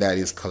something that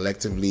is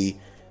collectively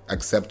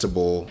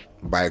acceptable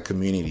by a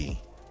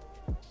community?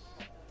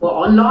 Well,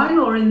 online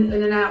or in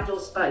an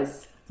outdoor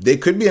space? They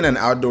could be in an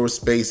outdoor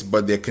space,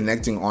 but they're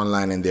connecting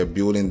online and they're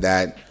building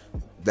that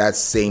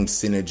same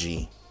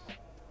synergy.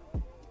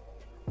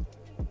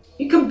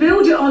 You can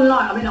build it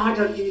online. I mean, I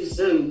don't use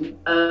Zoom.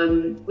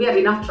 We had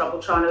enough trouble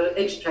trying to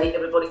educate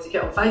everybody to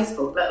get on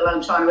Facebook, let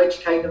alone trying to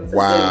educate them for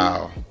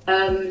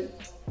Zoom.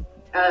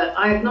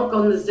 I have not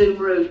gone the Zoom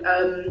route.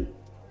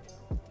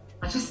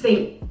 I just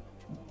think,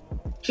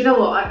 do you know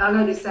what? I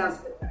know this sounds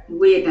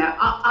weird now.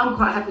 I'm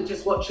quite happy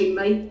just watching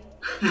me.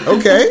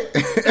 Okay.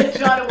 Just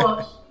trying to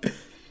watch.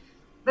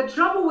 The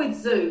trouble with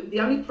Zoom, the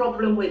only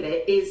problem with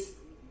it is,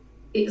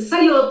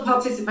 say you're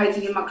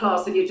participating in my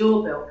class and your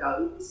doorbell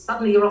goes,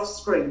 suddenly you're off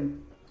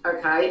screen,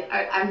 okay?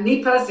 And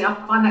me personally, I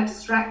find that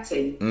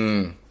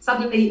distracting.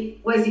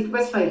 Suddenly, where's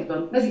Faith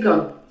gone? Where's he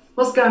gone?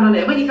 What's going on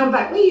there? When you come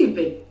back, where you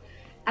been?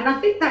 And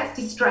I think that's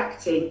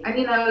distracting.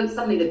 And,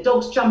 suddenly the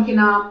dog's jumping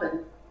up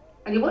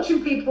and you're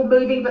watching people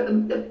moving, but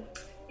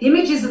the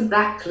image isn't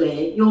that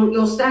clear.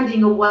 You're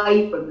standing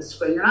away from the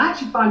screen. And I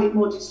actually find it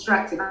more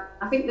distracting.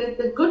 I think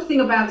the good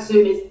thing about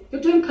Zoom is if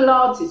you're doing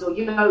Pilates or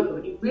yoga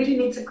and you really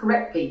need to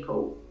correct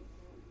people,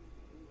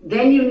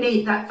 then you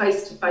need that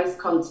face-to-face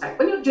contact.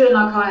 When you're doing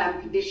like I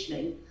am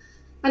conditioning,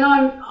 and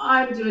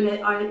I'm doing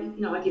it,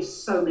 I give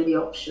so many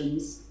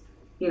options.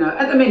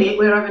 At the minute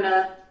we're having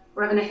a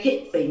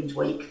HIIT themed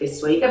week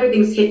this week.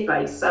 Everything's HIIT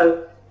based.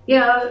 So,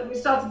 we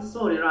started this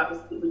morning, right?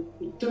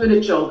 We're doing a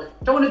jog.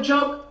 Don't want to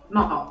jog?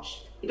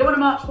 March. You don't want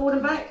to march forward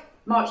and back?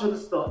 March on the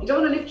spot. You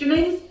don't want to lift your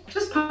knees?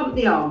 Just pump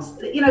the arms.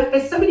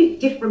 There's so many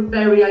different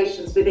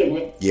variations within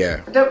it.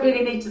 Yeah. I don't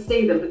really need to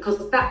see them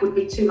because that would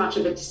be too much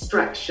of a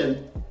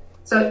distraction.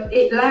 So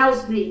it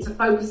allows me to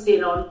focus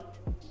in on,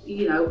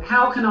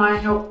 how can I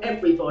help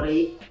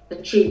everybody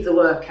achieve the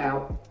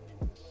workout?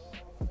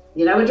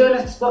 We're doing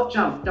a squat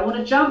jump. Don't want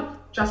to jump?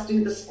 Just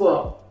do the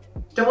squat.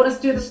 Don't want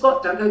to do the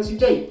squat? Don't go too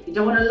deep. You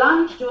don't want to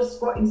lunge? Do a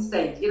squat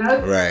instead,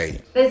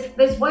 Right.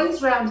 There's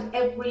ways around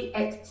every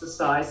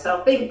exercise. So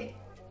I think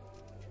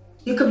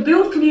you can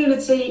build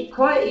community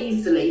quite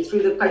easily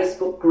through the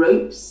Facebook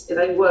groups.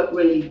 They work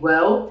really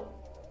well.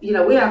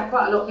 We have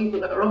quite a lot of people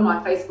that are on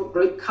my Facebook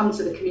group come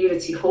to the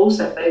community hall.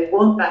 So if they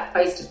want that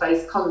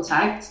face-to-face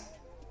contact,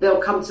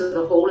 they'll come to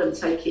the hall and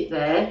take it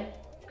there.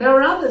 There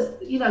are others,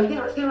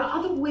 there are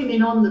other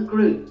women on the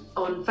group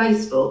on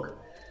Facebook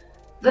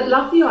that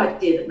love the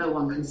idea that no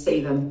one can see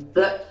them,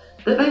 that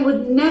they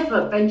would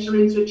never venture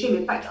into a gym.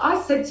 In fact,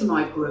 I said to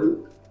my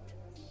group,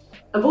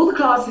 of all the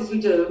classes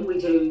we do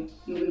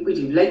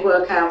leg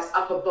workouts,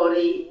 upper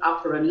body,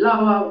 upper and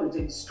lower, we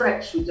do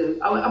stretch, we do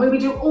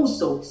all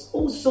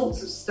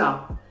sorts of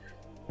stuff.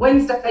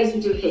 Wednesdays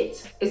we do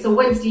HIIT. It's a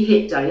Wednesday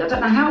HIIT day. I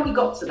don't know how we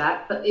got to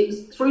that, but it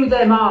was through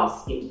them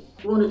asking,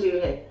 we want to do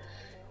HIIT.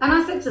 And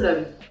I said to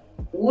them,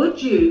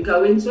 would you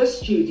go into a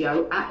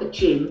studio at a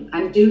gym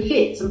and do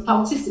HIIT and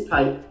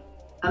participate?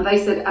 And they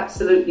said,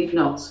 absolutely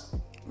not.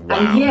 Wow.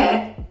 And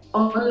yet,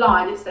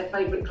 online, it's their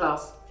favourite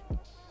class.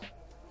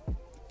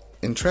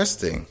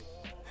 Interesting.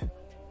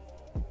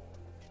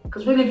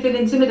 Because women feel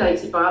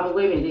intimidated by other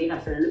women,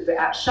 if they're a little bit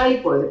out of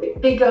shape or they're a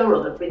bit bigger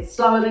or they're a bit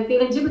slower, they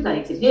feel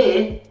intimidated.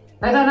 Here,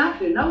 they don't have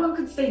to. No one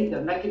can see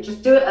them. They can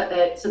just do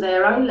it to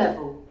their own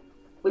level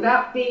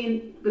without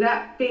feeling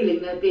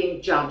they're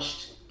being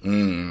judged.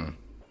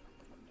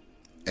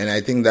 And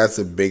I think that's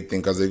a big thing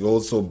because it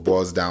also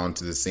boils down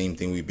to the same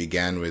thing we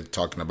began with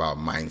talking about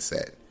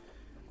mindset.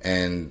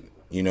 And,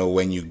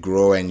 when you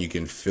grow and you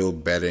can feel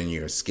better in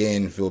your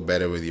skin, feel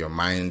better with your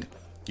mind,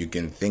 you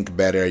can think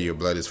better, your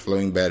blood is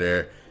flowing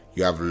better,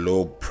 you have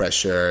low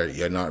pressure,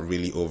 you're not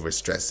really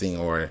overstressing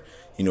or,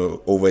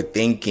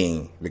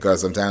 overthinking, because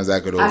sometimes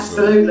that could also...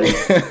 Absolutely.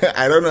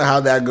 I don't know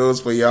how that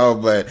goes for y'all,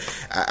 but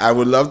I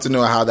would love to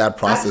know how that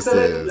process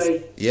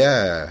is.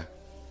 Yeah.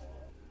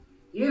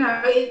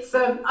 It's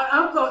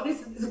I've got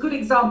this is a good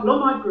example on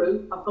my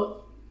group. I've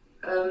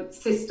got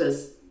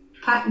sisters,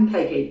 Pat and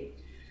Peggy.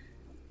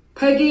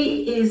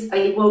 Peggy is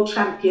a world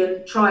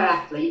champion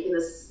triathlete.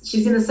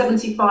 She's in the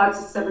 75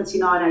 to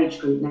 79 age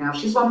group now.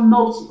 She's won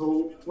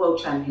multiple world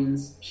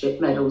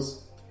championship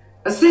medals.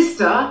 Her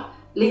sister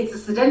leads a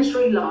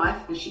sedentary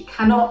life and she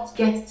cannot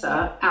get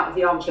her out of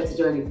the armchair to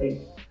do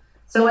anything.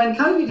 So when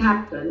COVID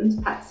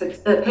happened,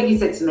 Peggy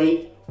said to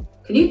me,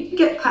 can you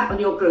get Pat on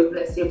your group?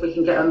 Let's see if we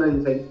can get her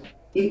moving.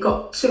 You've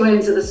got two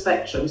ends of the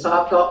spectrum. So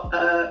I've got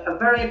a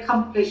very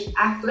accomplished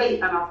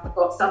athlete and I've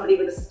got somebody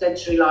with a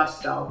sedentary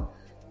lifestyle.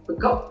 We've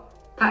got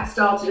Pat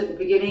started at the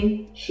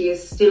beginning. She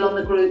is still on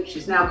the group.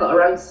 She's now got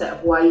her own set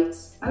of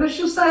weights. And as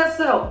she'll say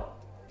herself,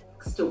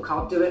 still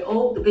can't do it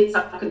all. The bits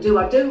I can do,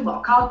 I do. What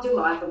I can't do,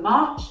 I have a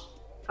march.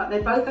 But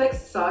they're both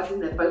exercising,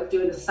 they're both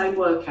doing the same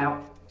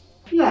workout.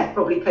 Yeah,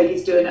 probably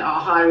Peggy's doing it at a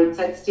higher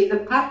intensity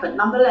than Pat, but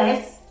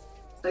nonetheless,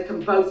 they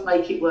can both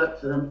make it work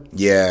for them.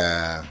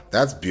 Yeah,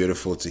 that's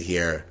beautiful to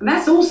hear. And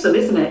that's awesome,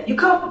 isn't it? You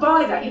can't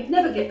buy that. You'd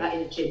never get that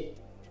in a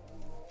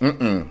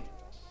gym.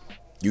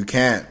 You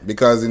can't,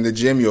 because in the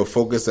gym, you're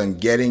focused on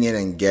getting in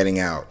and getting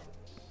out.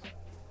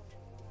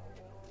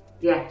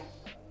 Yeah.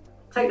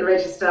 Take the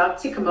register,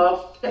 tick them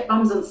off, get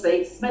bums on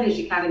seats, as many as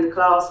you can in the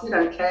class. We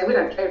don't care. We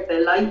don't care if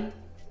they're late,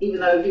 even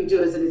though you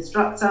do as an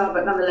instructor,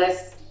 but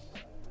nonetheless,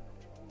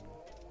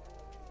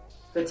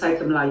 they take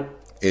them late.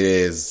 It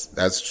is.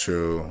 That's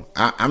true.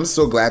 I'm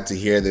so glad to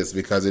hear this,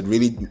 because it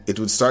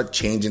would start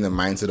changing the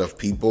mindset of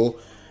people.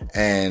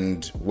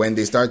 And when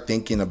they start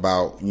thinking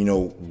about,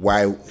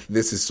 why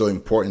this is so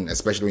important,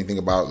 especially when you think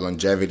about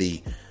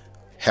longevity,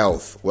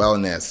 health,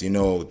 wellness,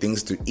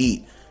 things to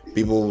eat.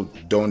 People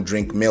don't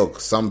drink milk.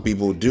 Some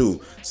people do.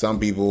 Some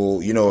people,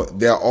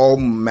 there are all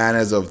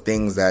manners of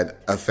things that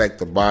affect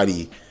the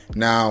body.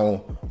 Now,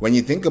 when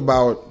you think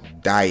about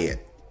diet,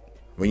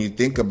 when you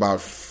think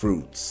about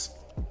fruits,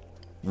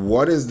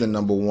 what is the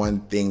number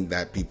one thing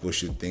that people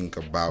should think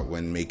about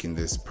when making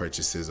these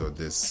purchases or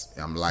this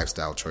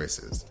lifestyle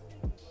choices?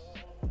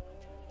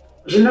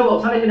 You know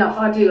what, funny enough,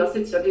 I do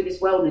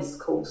this wellness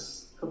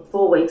course for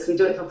 4 weeks. We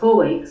do it for 4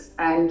 weeks.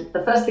 And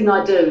the first thing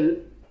I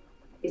do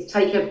is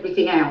take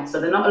everything out. So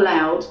they're not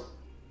allowed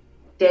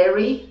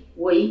dairy,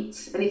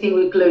 wheat, anything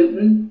with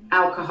gluten,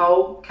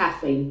 alcohol,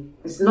 caffeine.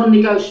 It's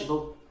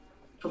non-negotiable.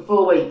 For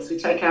 4 weeks, we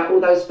take out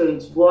all those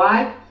foods.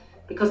 Why?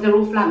 Because they're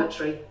all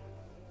inflammatory.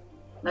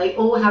 They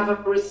all have a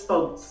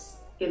response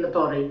in the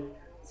body.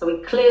 So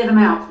we clear them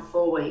out for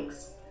 4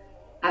 weeks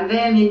and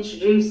then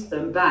introduce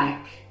them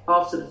back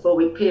after the 4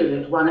 week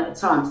period, one at a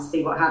time, to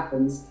see what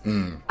happens.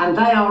 And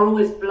they are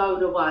always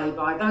blown away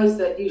by those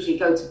that usually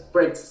go to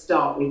bread to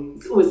start with.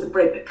 It's always the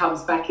bread that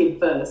comes back in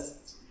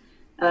first,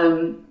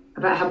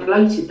 about how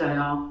bloated they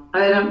are.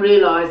 And they don't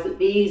realise that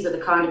these are the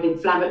kind of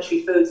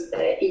inflammatory foods that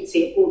they're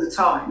eating all the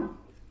time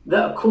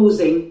that are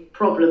causing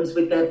problems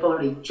with their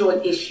body,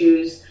 joint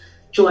issues,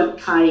 joint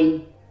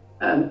pain,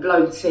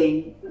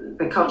 bloating,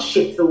 they can't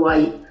shift the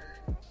weight.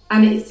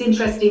 And it's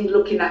interesting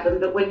looking at them,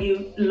 that when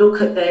you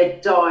look at their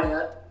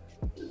diet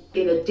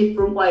in a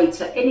different way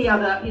to any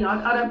other,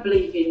 I don't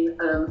believe in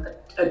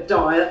a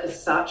diet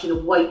as such, in a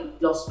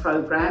weight loss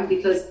program,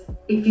 because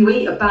if you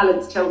eat a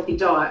balanced, healthy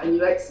diet and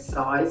you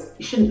exercise,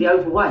 you shouldn't be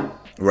overweight.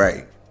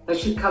 Right. They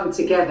should come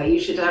together. You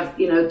should have,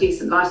 a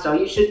decent lifestyle.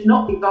 You should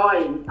not be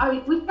buying.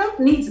 We don't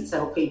need to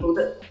tell people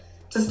that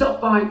to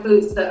stop buying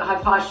foods that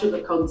have high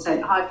sugar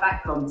content, high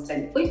fat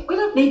content. We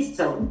don't need to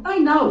tell them. They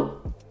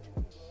know.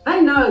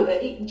 They know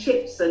that eating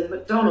chips and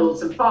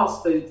McDonald's and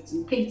fast foods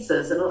and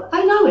pizzas and all,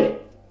 they know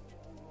it.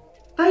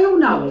 They all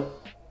know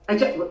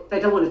it. They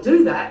don't want to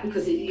do that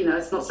because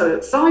it's not so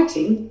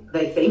exciting,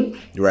 they think.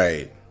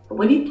 Right. But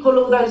when you pull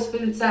all those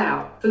foods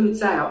out, and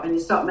you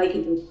start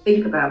making them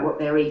think about what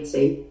they're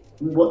eating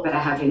and what they're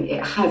having,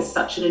 it has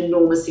such an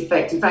enormous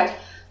effect. In fact,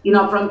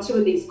 I've run 2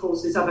 of these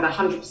courses. I've had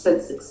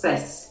 100%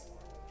 success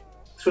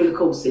through the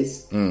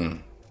courses.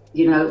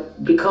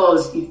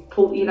 Because you've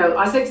pulled,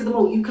 I say to them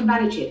all, you can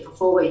manage it for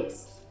 4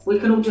 weeks. We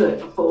can all do it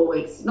for 4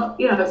 weeks. Not,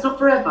 it's not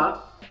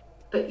forever,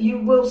 but you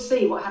will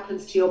see what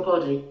happens to your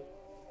body.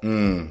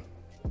 And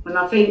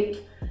I think,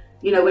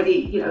 whether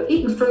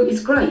eating fruit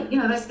is great.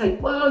 They say,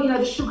 well,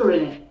 there's sugar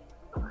in it.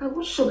 Okay,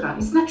 what sugar?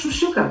 It's natural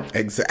sugar.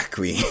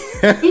 Exactly.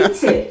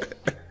 Eat it.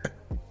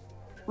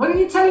 What are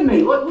you telling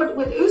me?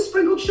 Who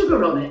sprinkled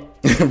sugar on it?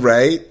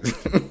 Right.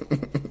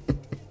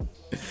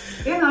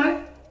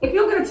 If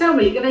you're going to tell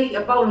me you're going to eat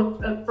a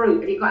bowl of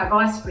fruit and you've got to have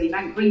ice cream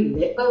and cream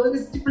with it, well,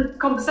 it's a different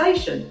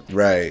conversation.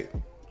 Right.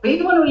 But if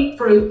you want to eat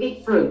fruit,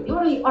 eat fruit. You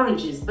want to eat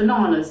oranges,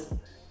 bananas,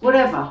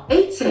 whatever,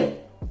 eat it.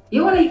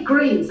 You want to eat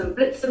greens and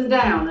blitz them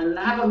down and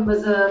have them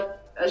as a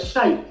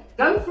shake,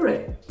 go for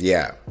it.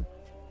 Yeah.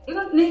 You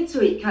don't need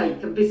to eat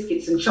cake and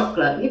biscuits and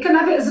chocolate. You can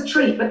have it as a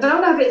treat, but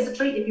don't have it as a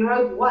treat if you're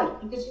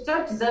overweight, because you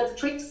don't deserve the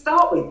treat to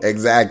start with.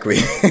 Exactly.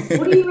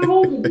 What are you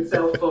rewarding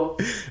yourself for?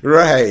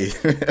 Right.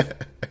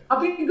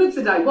 I've been good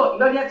today. What?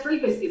 You only had 3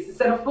 biscuits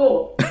instead of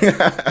 4.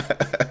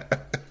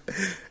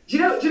 Do you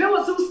know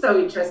what's also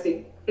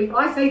interesting? If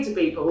I say to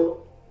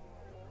people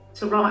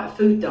to write a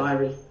food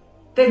diary,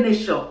 then they're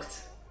shocked.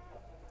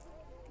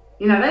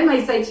 They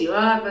may say to you,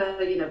 I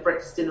have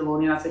breakfast in the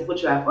morning. I said, what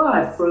do you have? Well, I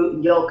have fruit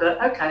and yogurt.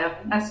 Okay,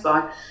 that's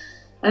fine.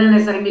 And then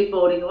they say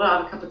mid-morning, well, I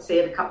have a cup of tea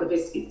and a couple of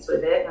biscuits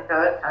with it. I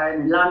go, okay.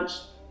 And then lunch,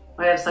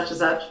 I have such and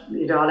such.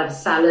 I'll have a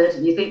salad.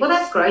 And you think, well,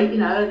 that's great,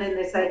 And then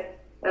they say,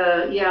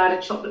 I had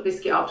a chocolate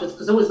biscuit afterwards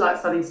because I always like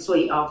something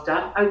sweet after.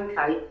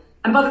 Okay.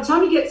 And by the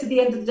time you get to the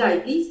end of the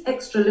day, these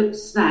extra little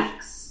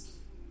snacks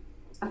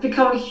have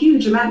become a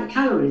huge amount of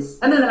calories.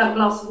 And then they'll have a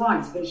glass of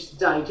wine to finish the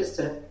day just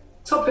to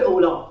top it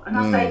all off. And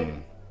I say,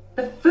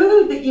 the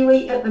food that you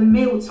eat at the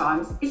meal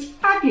times is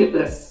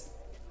fabulous.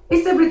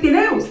 It's everything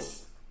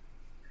else.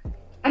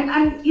 And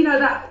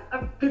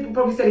that people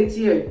probably said it to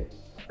you.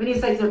 When you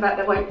say to them about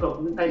their weight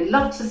problem, they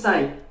love to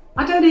say,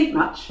 I don't eat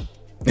much.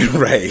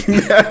 Right.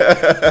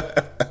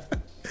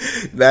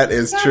 That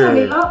is Yeah, I don't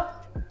eat a true. lot.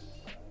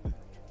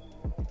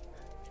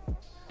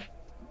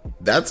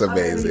 That's I don't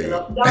eat a amazing.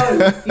 lot.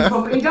 No, you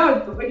probably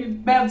don't. But when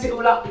you mount it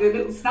all up with a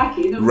little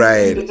snacking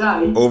Right. in the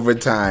day, Over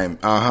time.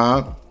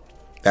 Uh-huh.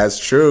 That's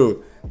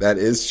true. That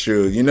is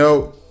true. You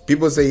know,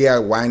 people say, yeah,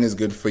 wine is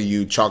good for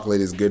you, chocolate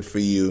is good for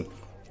you,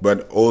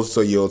 but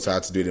also you also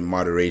have to do it in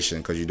moderation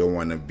because you don't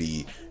want to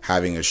be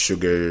having a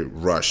sugar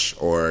rush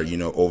or,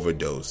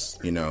 overdose,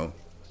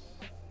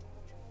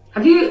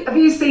 have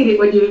you seen it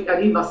when you,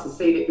 and you must have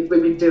seen it when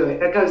women do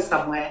it. They go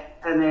somewhere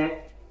and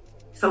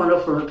someone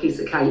offer them a piece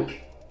of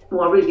cake.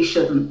 Well, I really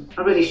shouldn't.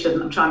 I really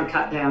shouldn't. I'm trying to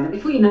cut down. And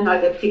before you know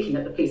it, they're picking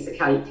at the piece of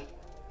cake.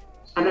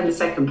 And then the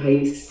second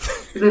piece,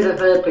 then the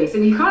third piece.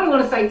 And you kind of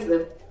want to say to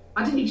them,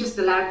 why didn't you just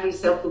allow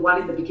yourself the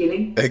one in the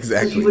beginning?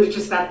 Exactly. Because you would have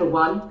just had the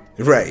one.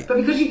 Right. But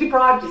because you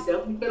deprived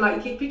yourself, you feel like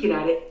you keep picking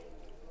at it.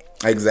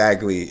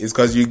 Exactly. It's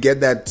because you get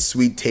that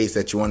sweet taste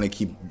that you want to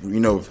keep,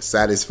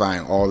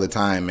 satisfying all the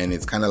time. And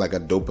it's kind of like a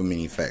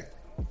dopamine effect.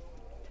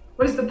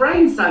 Well, it's the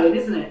brain saying,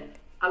 isn't it?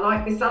 I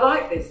like this, I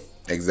like this.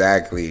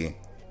 Exactly.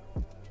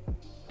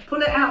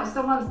 Pull it out of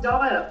someone's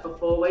diet for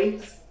 4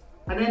 weeks,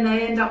 and then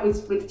they end up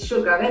with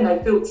sugar, and then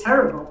they feel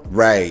terrible.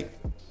 Right.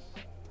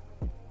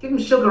 Give them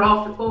sugar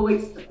after 4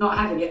 weeks of not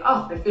having it.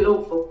 Oh, they feel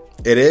awful.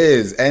 It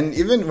is. And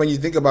even when you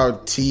think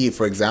about tea,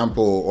 for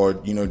example, or,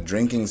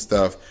 drinking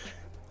stuff,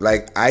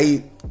 like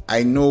I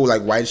know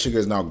like white sugar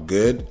is not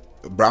good.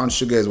 Brown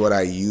sugar is what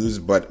I use,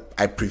 but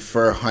I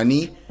prefer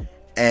honey.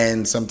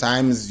 And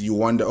sometimes you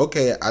wonder,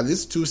 okay, are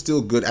these two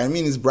still good? I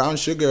mean, it's brown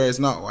sugar, it's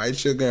not white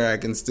sugar. I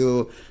can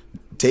still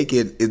take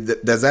it.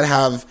 Does that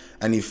have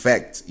an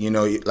effect?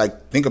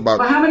 Like think about.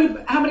 But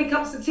how many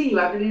cups of tea you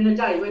having in a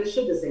day where the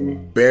sugar's in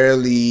it?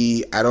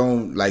 Barely. I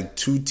don't like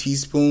 2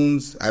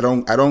 teaspoons. I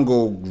don't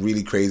go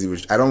really crazy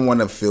with. I don't want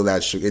to feel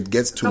that sugar. It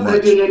gets too Not much.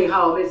 going to do you any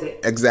harm, is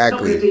it? Exactly.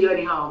 Not going to do you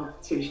any harm.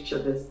 2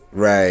 sugars.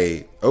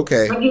 Right.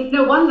 Okay.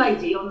 But one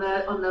lady on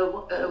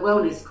the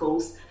wellness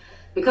course,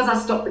 because I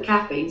stopped the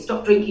caffeine,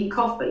 stopped drinking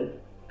coffee,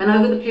 and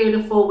over the period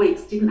of 4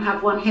 weeks didn't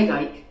have one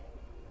headache.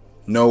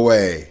 No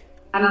way.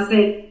 And I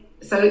said,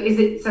 so is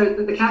it so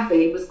that the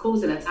caffeine was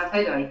causing her to have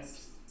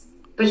headaches?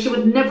 But she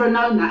would never have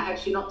known that had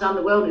she not done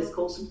the wellness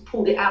course and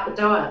pulled it out the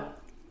diet.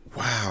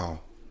 Wow.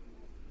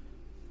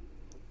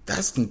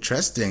 That's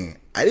interesting.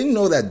 I didn't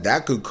know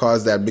that could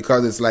cause that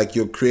because it's like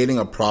you're creating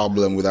a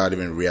problem without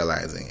even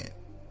realizing it.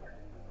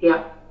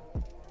 Yeah.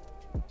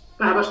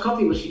 But how much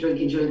coffee was she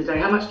drinking during the day?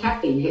 How much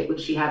caffeine hit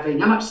was she having?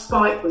 How much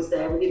spike was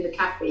there within the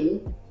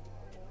caffeine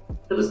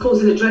that was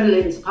causing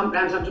adrenaline to pump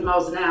around 100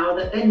 miles an hour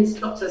that then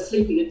stopped her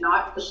sleeping at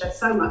night because she had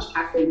so much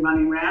caffeine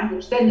running around,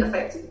 which then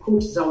affected the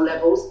cortisol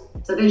levels.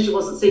 So then she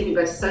wasn't sleeping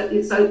better.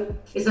 So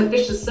it's a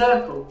vicious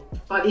circle.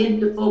 By the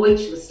end of 4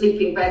 weeks, she was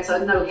sleeping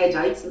better, no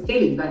headaches, and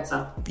feeling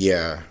better.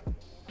 Yeah.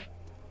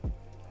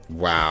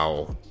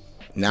 Wow.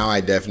 Now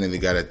I definitely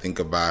got to think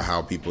about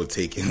how people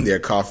take in their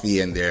coffee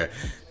and their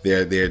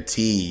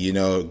tea.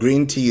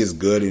 Green tea is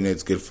good.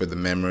 It's good for the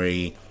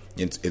memory.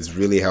 It's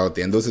really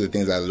healthy. And those are the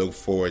things I look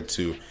forward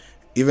to.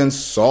 Even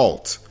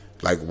salt,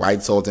 like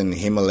white salt and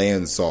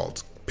Himalayan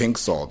salt, pink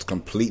salt,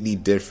 completely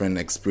different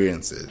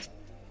experiences.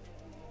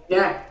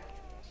 Yeah.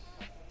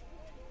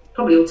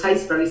 Probably all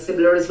taste very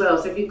similar as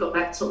well. So if you've got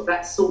that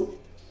salt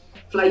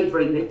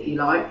flavouring that you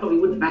like, probably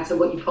wouldn't matter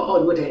what you put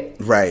on, would it?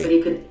 Right. So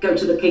you could go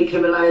to the pink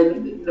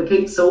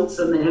salts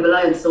and the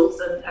Himalayan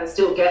salts and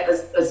still get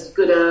as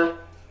good a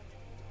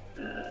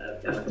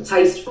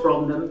taste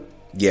from them.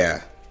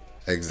 Yeah,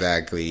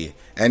 exactly.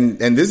 And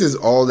this is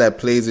all that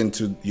plays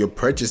into your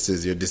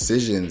purchases, your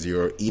decisions,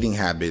 your eating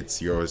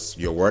habits, your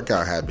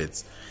workout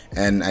habits.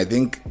 And I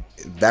think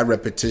that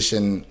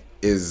repetition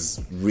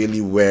is really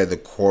where the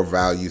core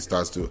value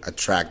starts to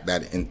attract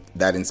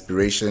that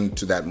inspiration,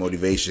 to that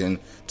motivation,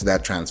 to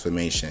that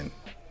transformation.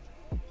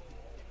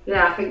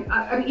 Yeah, I think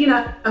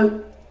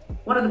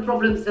one of the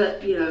problems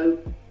that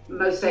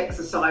most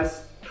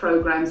exercise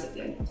programs,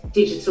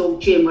 digital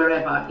gym,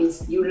 wherever,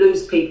 is you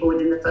lose people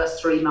within the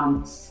first 3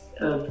 months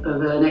of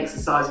an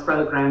exercise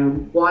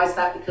program. Why is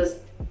that? Because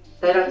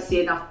they don't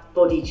see enough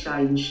body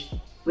change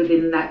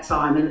within that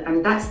time,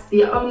 and that's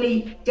the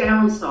only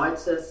downside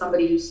to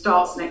somebody who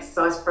starts an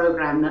exercise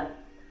program, that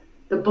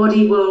the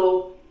body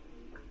will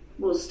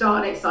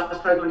start an exercise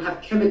program and have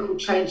chemical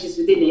changes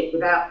within it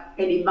without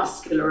any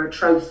muscular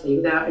atrophy,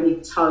 without any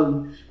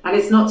tone. And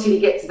it's not till you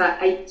get to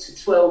that 8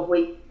 to 12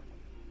 week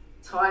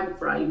time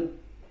frame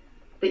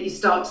that you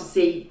start to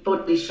see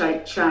body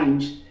shape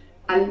change.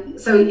 And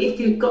so if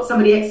you've got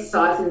somebody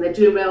exercising, they're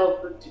doing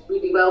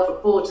really well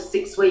for 4 to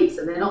 6 weeks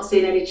and they're not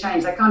seeing any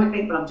change, they kind of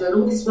think, well, I'm doing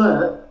all this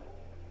work,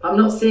 I'm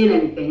not seeing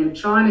anything, and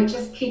trying to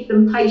just keep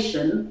them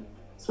patient.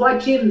 That's why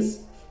gyms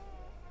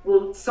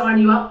will sign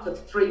you up for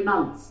 3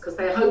 months, because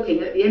they're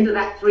hoping at the end of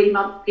that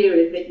 3-month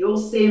period that you're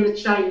seeing the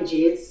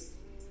changes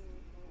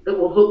that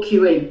will hook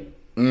you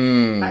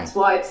in. That's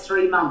why it's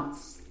 3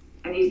 months.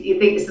 And you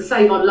think it's the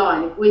same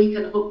online. If we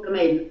can hook them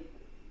in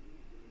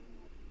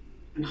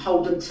and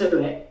hold them to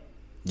it,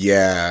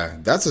 Yeah,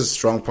 that's a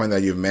strong point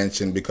that you've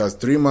mentioned, because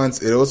 3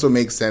 months, it also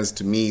makes sense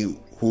to me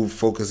who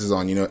focuses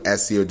on,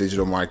 SEO,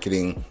 digital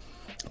marketing,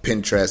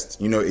 Pinterest.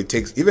 It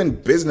takes even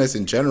business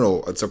in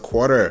general. It's a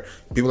quarter.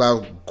 People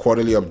have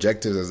quarterly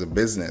objectives as a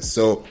business.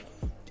 So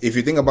if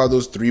you think about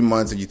those 3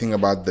 months and you think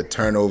about the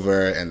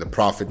turnover and the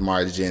profit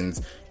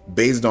margins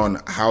based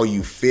on how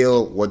you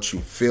feel, what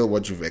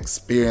you've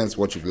experienced,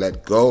 what you've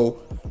let go,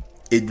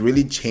 it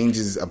really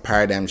changes a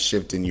paradigm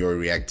shift in your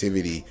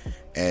reactivity.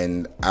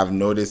 And I've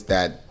noticed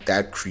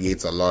that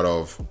creates a lot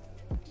of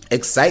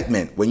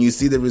excitement when you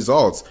see the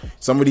results.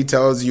 Somebody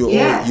tells you,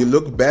 "Oh, you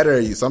look better.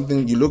 You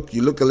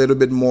look a little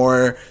bit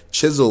more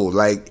chiseled."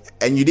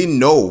 And you didn't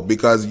know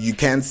because you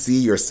can't see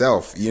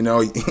yourself.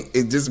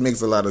 It just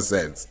makes a lot of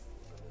sense.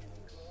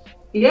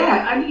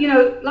 Yeah,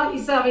 and like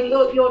you said, I mean,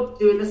 you're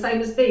doing the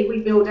same as me. We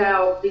build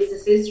our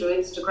businesses through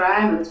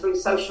Instagram and through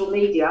social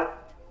media.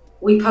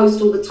 We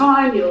post all the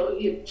time.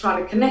 You're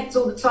trying to connect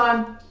all the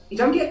time. You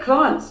don't get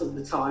clients all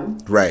the time.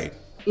 Right.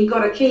 You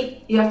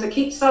have to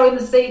keep sowing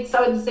the seeds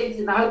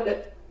in the hope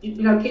that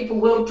people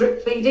will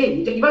drip feed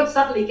in. You won't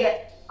suddenly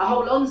get a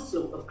whole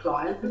onslaught of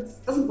clients.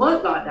 It doesn't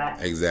work like that.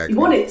 Exactly. You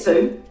want it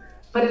to,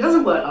 but it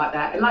doesn't work like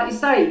that. And like you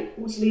say,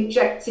 quarterly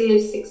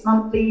objectives, 6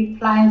 monthly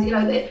plans.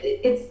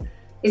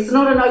 It's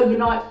not an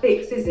overnight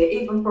fix, is it?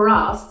 Even for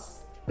us,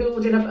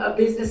 building a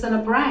business and a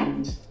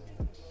brand.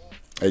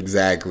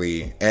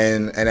 Exactly.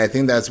 And I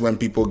think that's when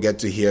people get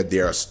to hear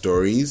their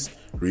stories,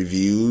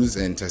 reviews,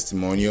 and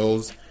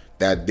testimonials,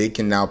 that they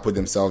can now put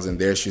themselves in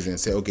their shoes and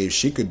say, okay, if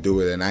she could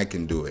do it, then I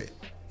can do it.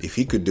 If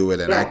he could do it,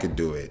 then I could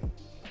do it.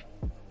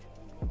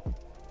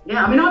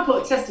 Yeah, I mean, I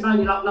put a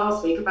testimonial up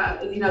last week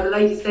about, the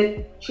lady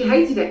said she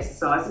hated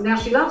exercise and now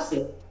she loves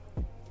it.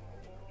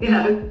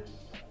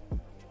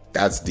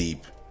 That's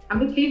deep. How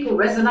many people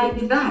resonate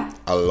with that?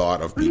 A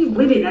lot of people. Many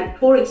women had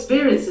poor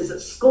experiences at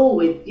school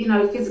with,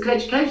 physical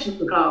education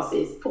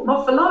classes. Put them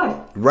off for life.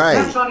 Right.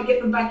 Now trying to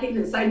get them back in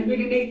and say, you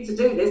really need to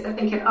do this. They're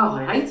thinking, oh,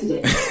 I hated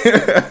it.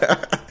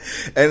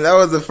 And that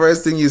was the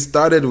first thing you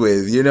started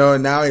with.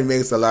 Now it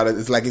makes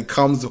it's like it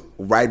comes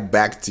right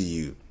back to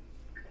you.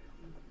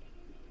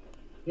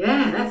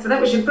 Yeah, so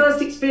that was your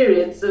first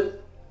experience of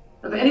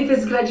any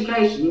physical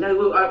education.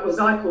 As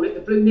I call it, the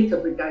blue knicker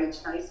brigade. You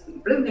used to put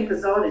your blue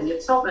knickers on and your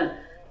top and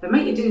they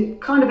make you do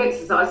kind of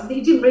exercises that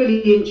you didn't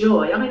really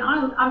enjoy. I mean,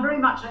 I'm very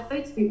much, I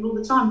say to people all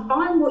the time,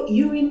 find what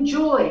you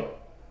enjoy.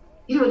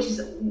 Which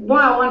is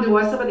why I wonder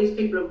why some of these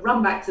people have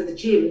run back to the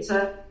gym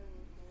to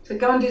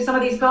go and do some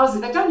of these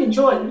classes. They don't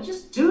enjoy them, they're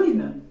just doing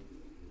them.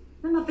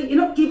 And I think you're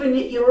not giving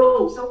it your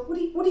all. So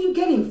what are you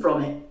getting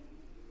from it?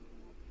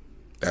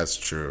 That's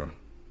true.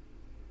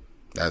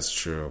 That's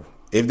true.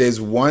 If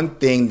there's one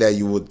thing that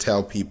you would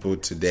tell people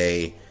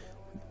today,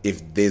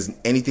 if there's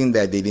anything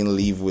that they didn't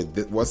leave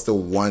with, what's the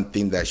one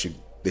thing that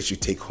they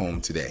should take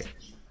home today?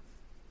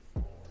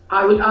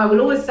 I would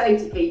always say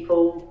to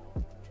people,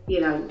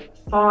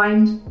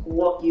 find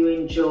what you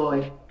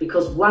enjoy,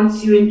 because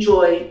once you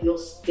enjoy it, you'll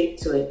stick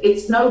to it.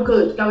 It's no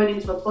good going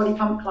into a body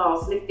pump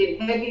class, lifting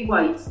heavy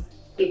weights,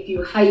 if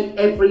you hate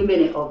every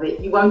minute of it.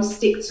 You won't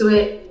stick to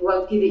it, you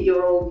won't give it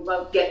your all, you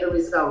won't get the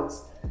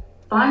results.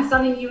 Find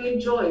something you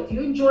enjoy. If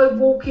you enjoy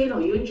walking,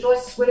 or you enjoy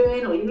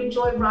swimming, or you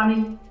enjoy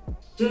running,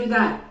 do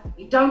that.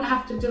 You don't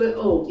have to do it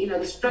all.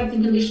 The strength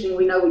and conditioning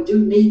we know we do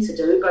need to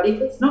do, but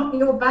if it's not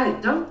your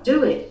bag, don't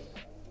do it.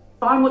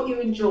 Find what you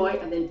enjoy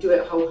and then do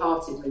it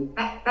wholeheartedly.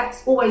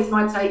 That's always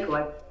my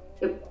takeaway.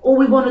 If all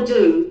we want to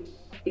do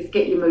is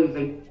get you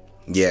moving.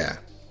 Yeah.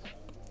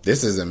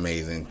 This is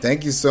amazing.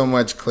 Thank you so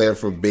much, Claire,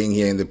 for being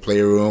here in the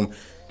Playroom.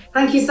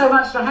 Thank you so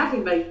much for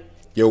having me.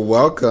 You're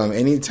welcome.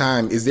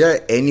 Anytime. Is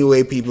there any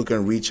way people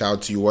can reach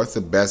out to you? What's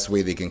the best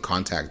way they can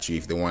contact you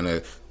if they want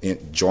to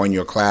join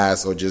your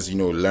class or just,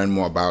 learn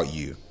more about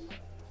you?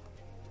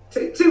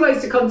 Two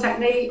ways to contact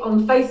me: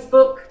 on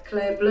Facebook,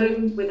 Claire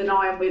Bloom, with an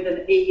I and with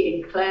an E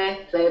in Claire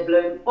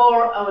Bloom,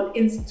 or on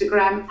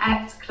Instagram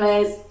at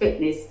Claire's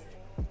Fitness,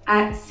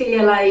 at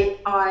CLAIR-ES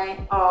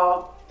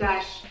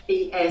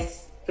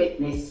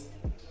Fitness.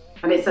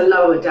 And it's a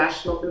lower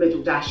dash, not the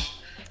middle dash.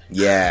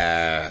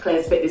 Yeah.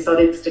 Claire's Fitness on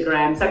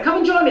Instagram. So come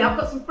and join me. I've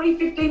got some free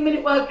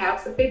 15-minute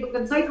workouts that people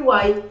can take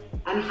away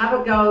and have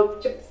a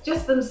go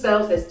just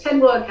themselves. There's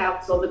 10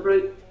 workouts on the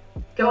group.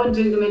 Go and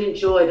do them and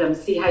enjoy them.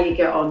 See how you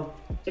get on.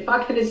 If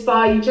I can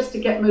inspire you just to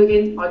get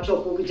moving, my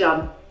job will be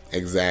done.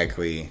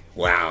 Exactly.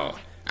 Wow.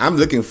 I'm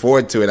looking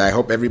forward to it. I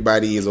hope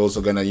everybody is also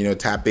going to,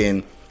 tap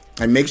in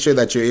and make sure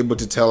that you're able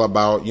to tell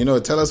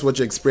us what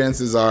your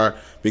experiences are,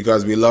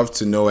 because we love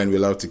to know and we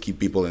love to keep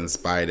people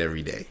inspired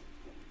every day.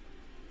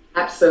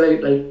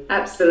 Absolutely.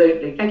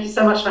 Absolutely. Thank you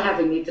so much for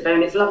having me today,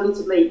 and it's lovely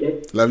to meet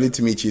you. Lovely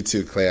to meet you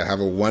too, Claire. Have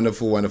a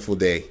wonderful, wonderful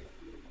day.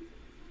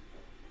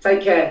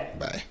 Take care.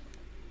 Bye.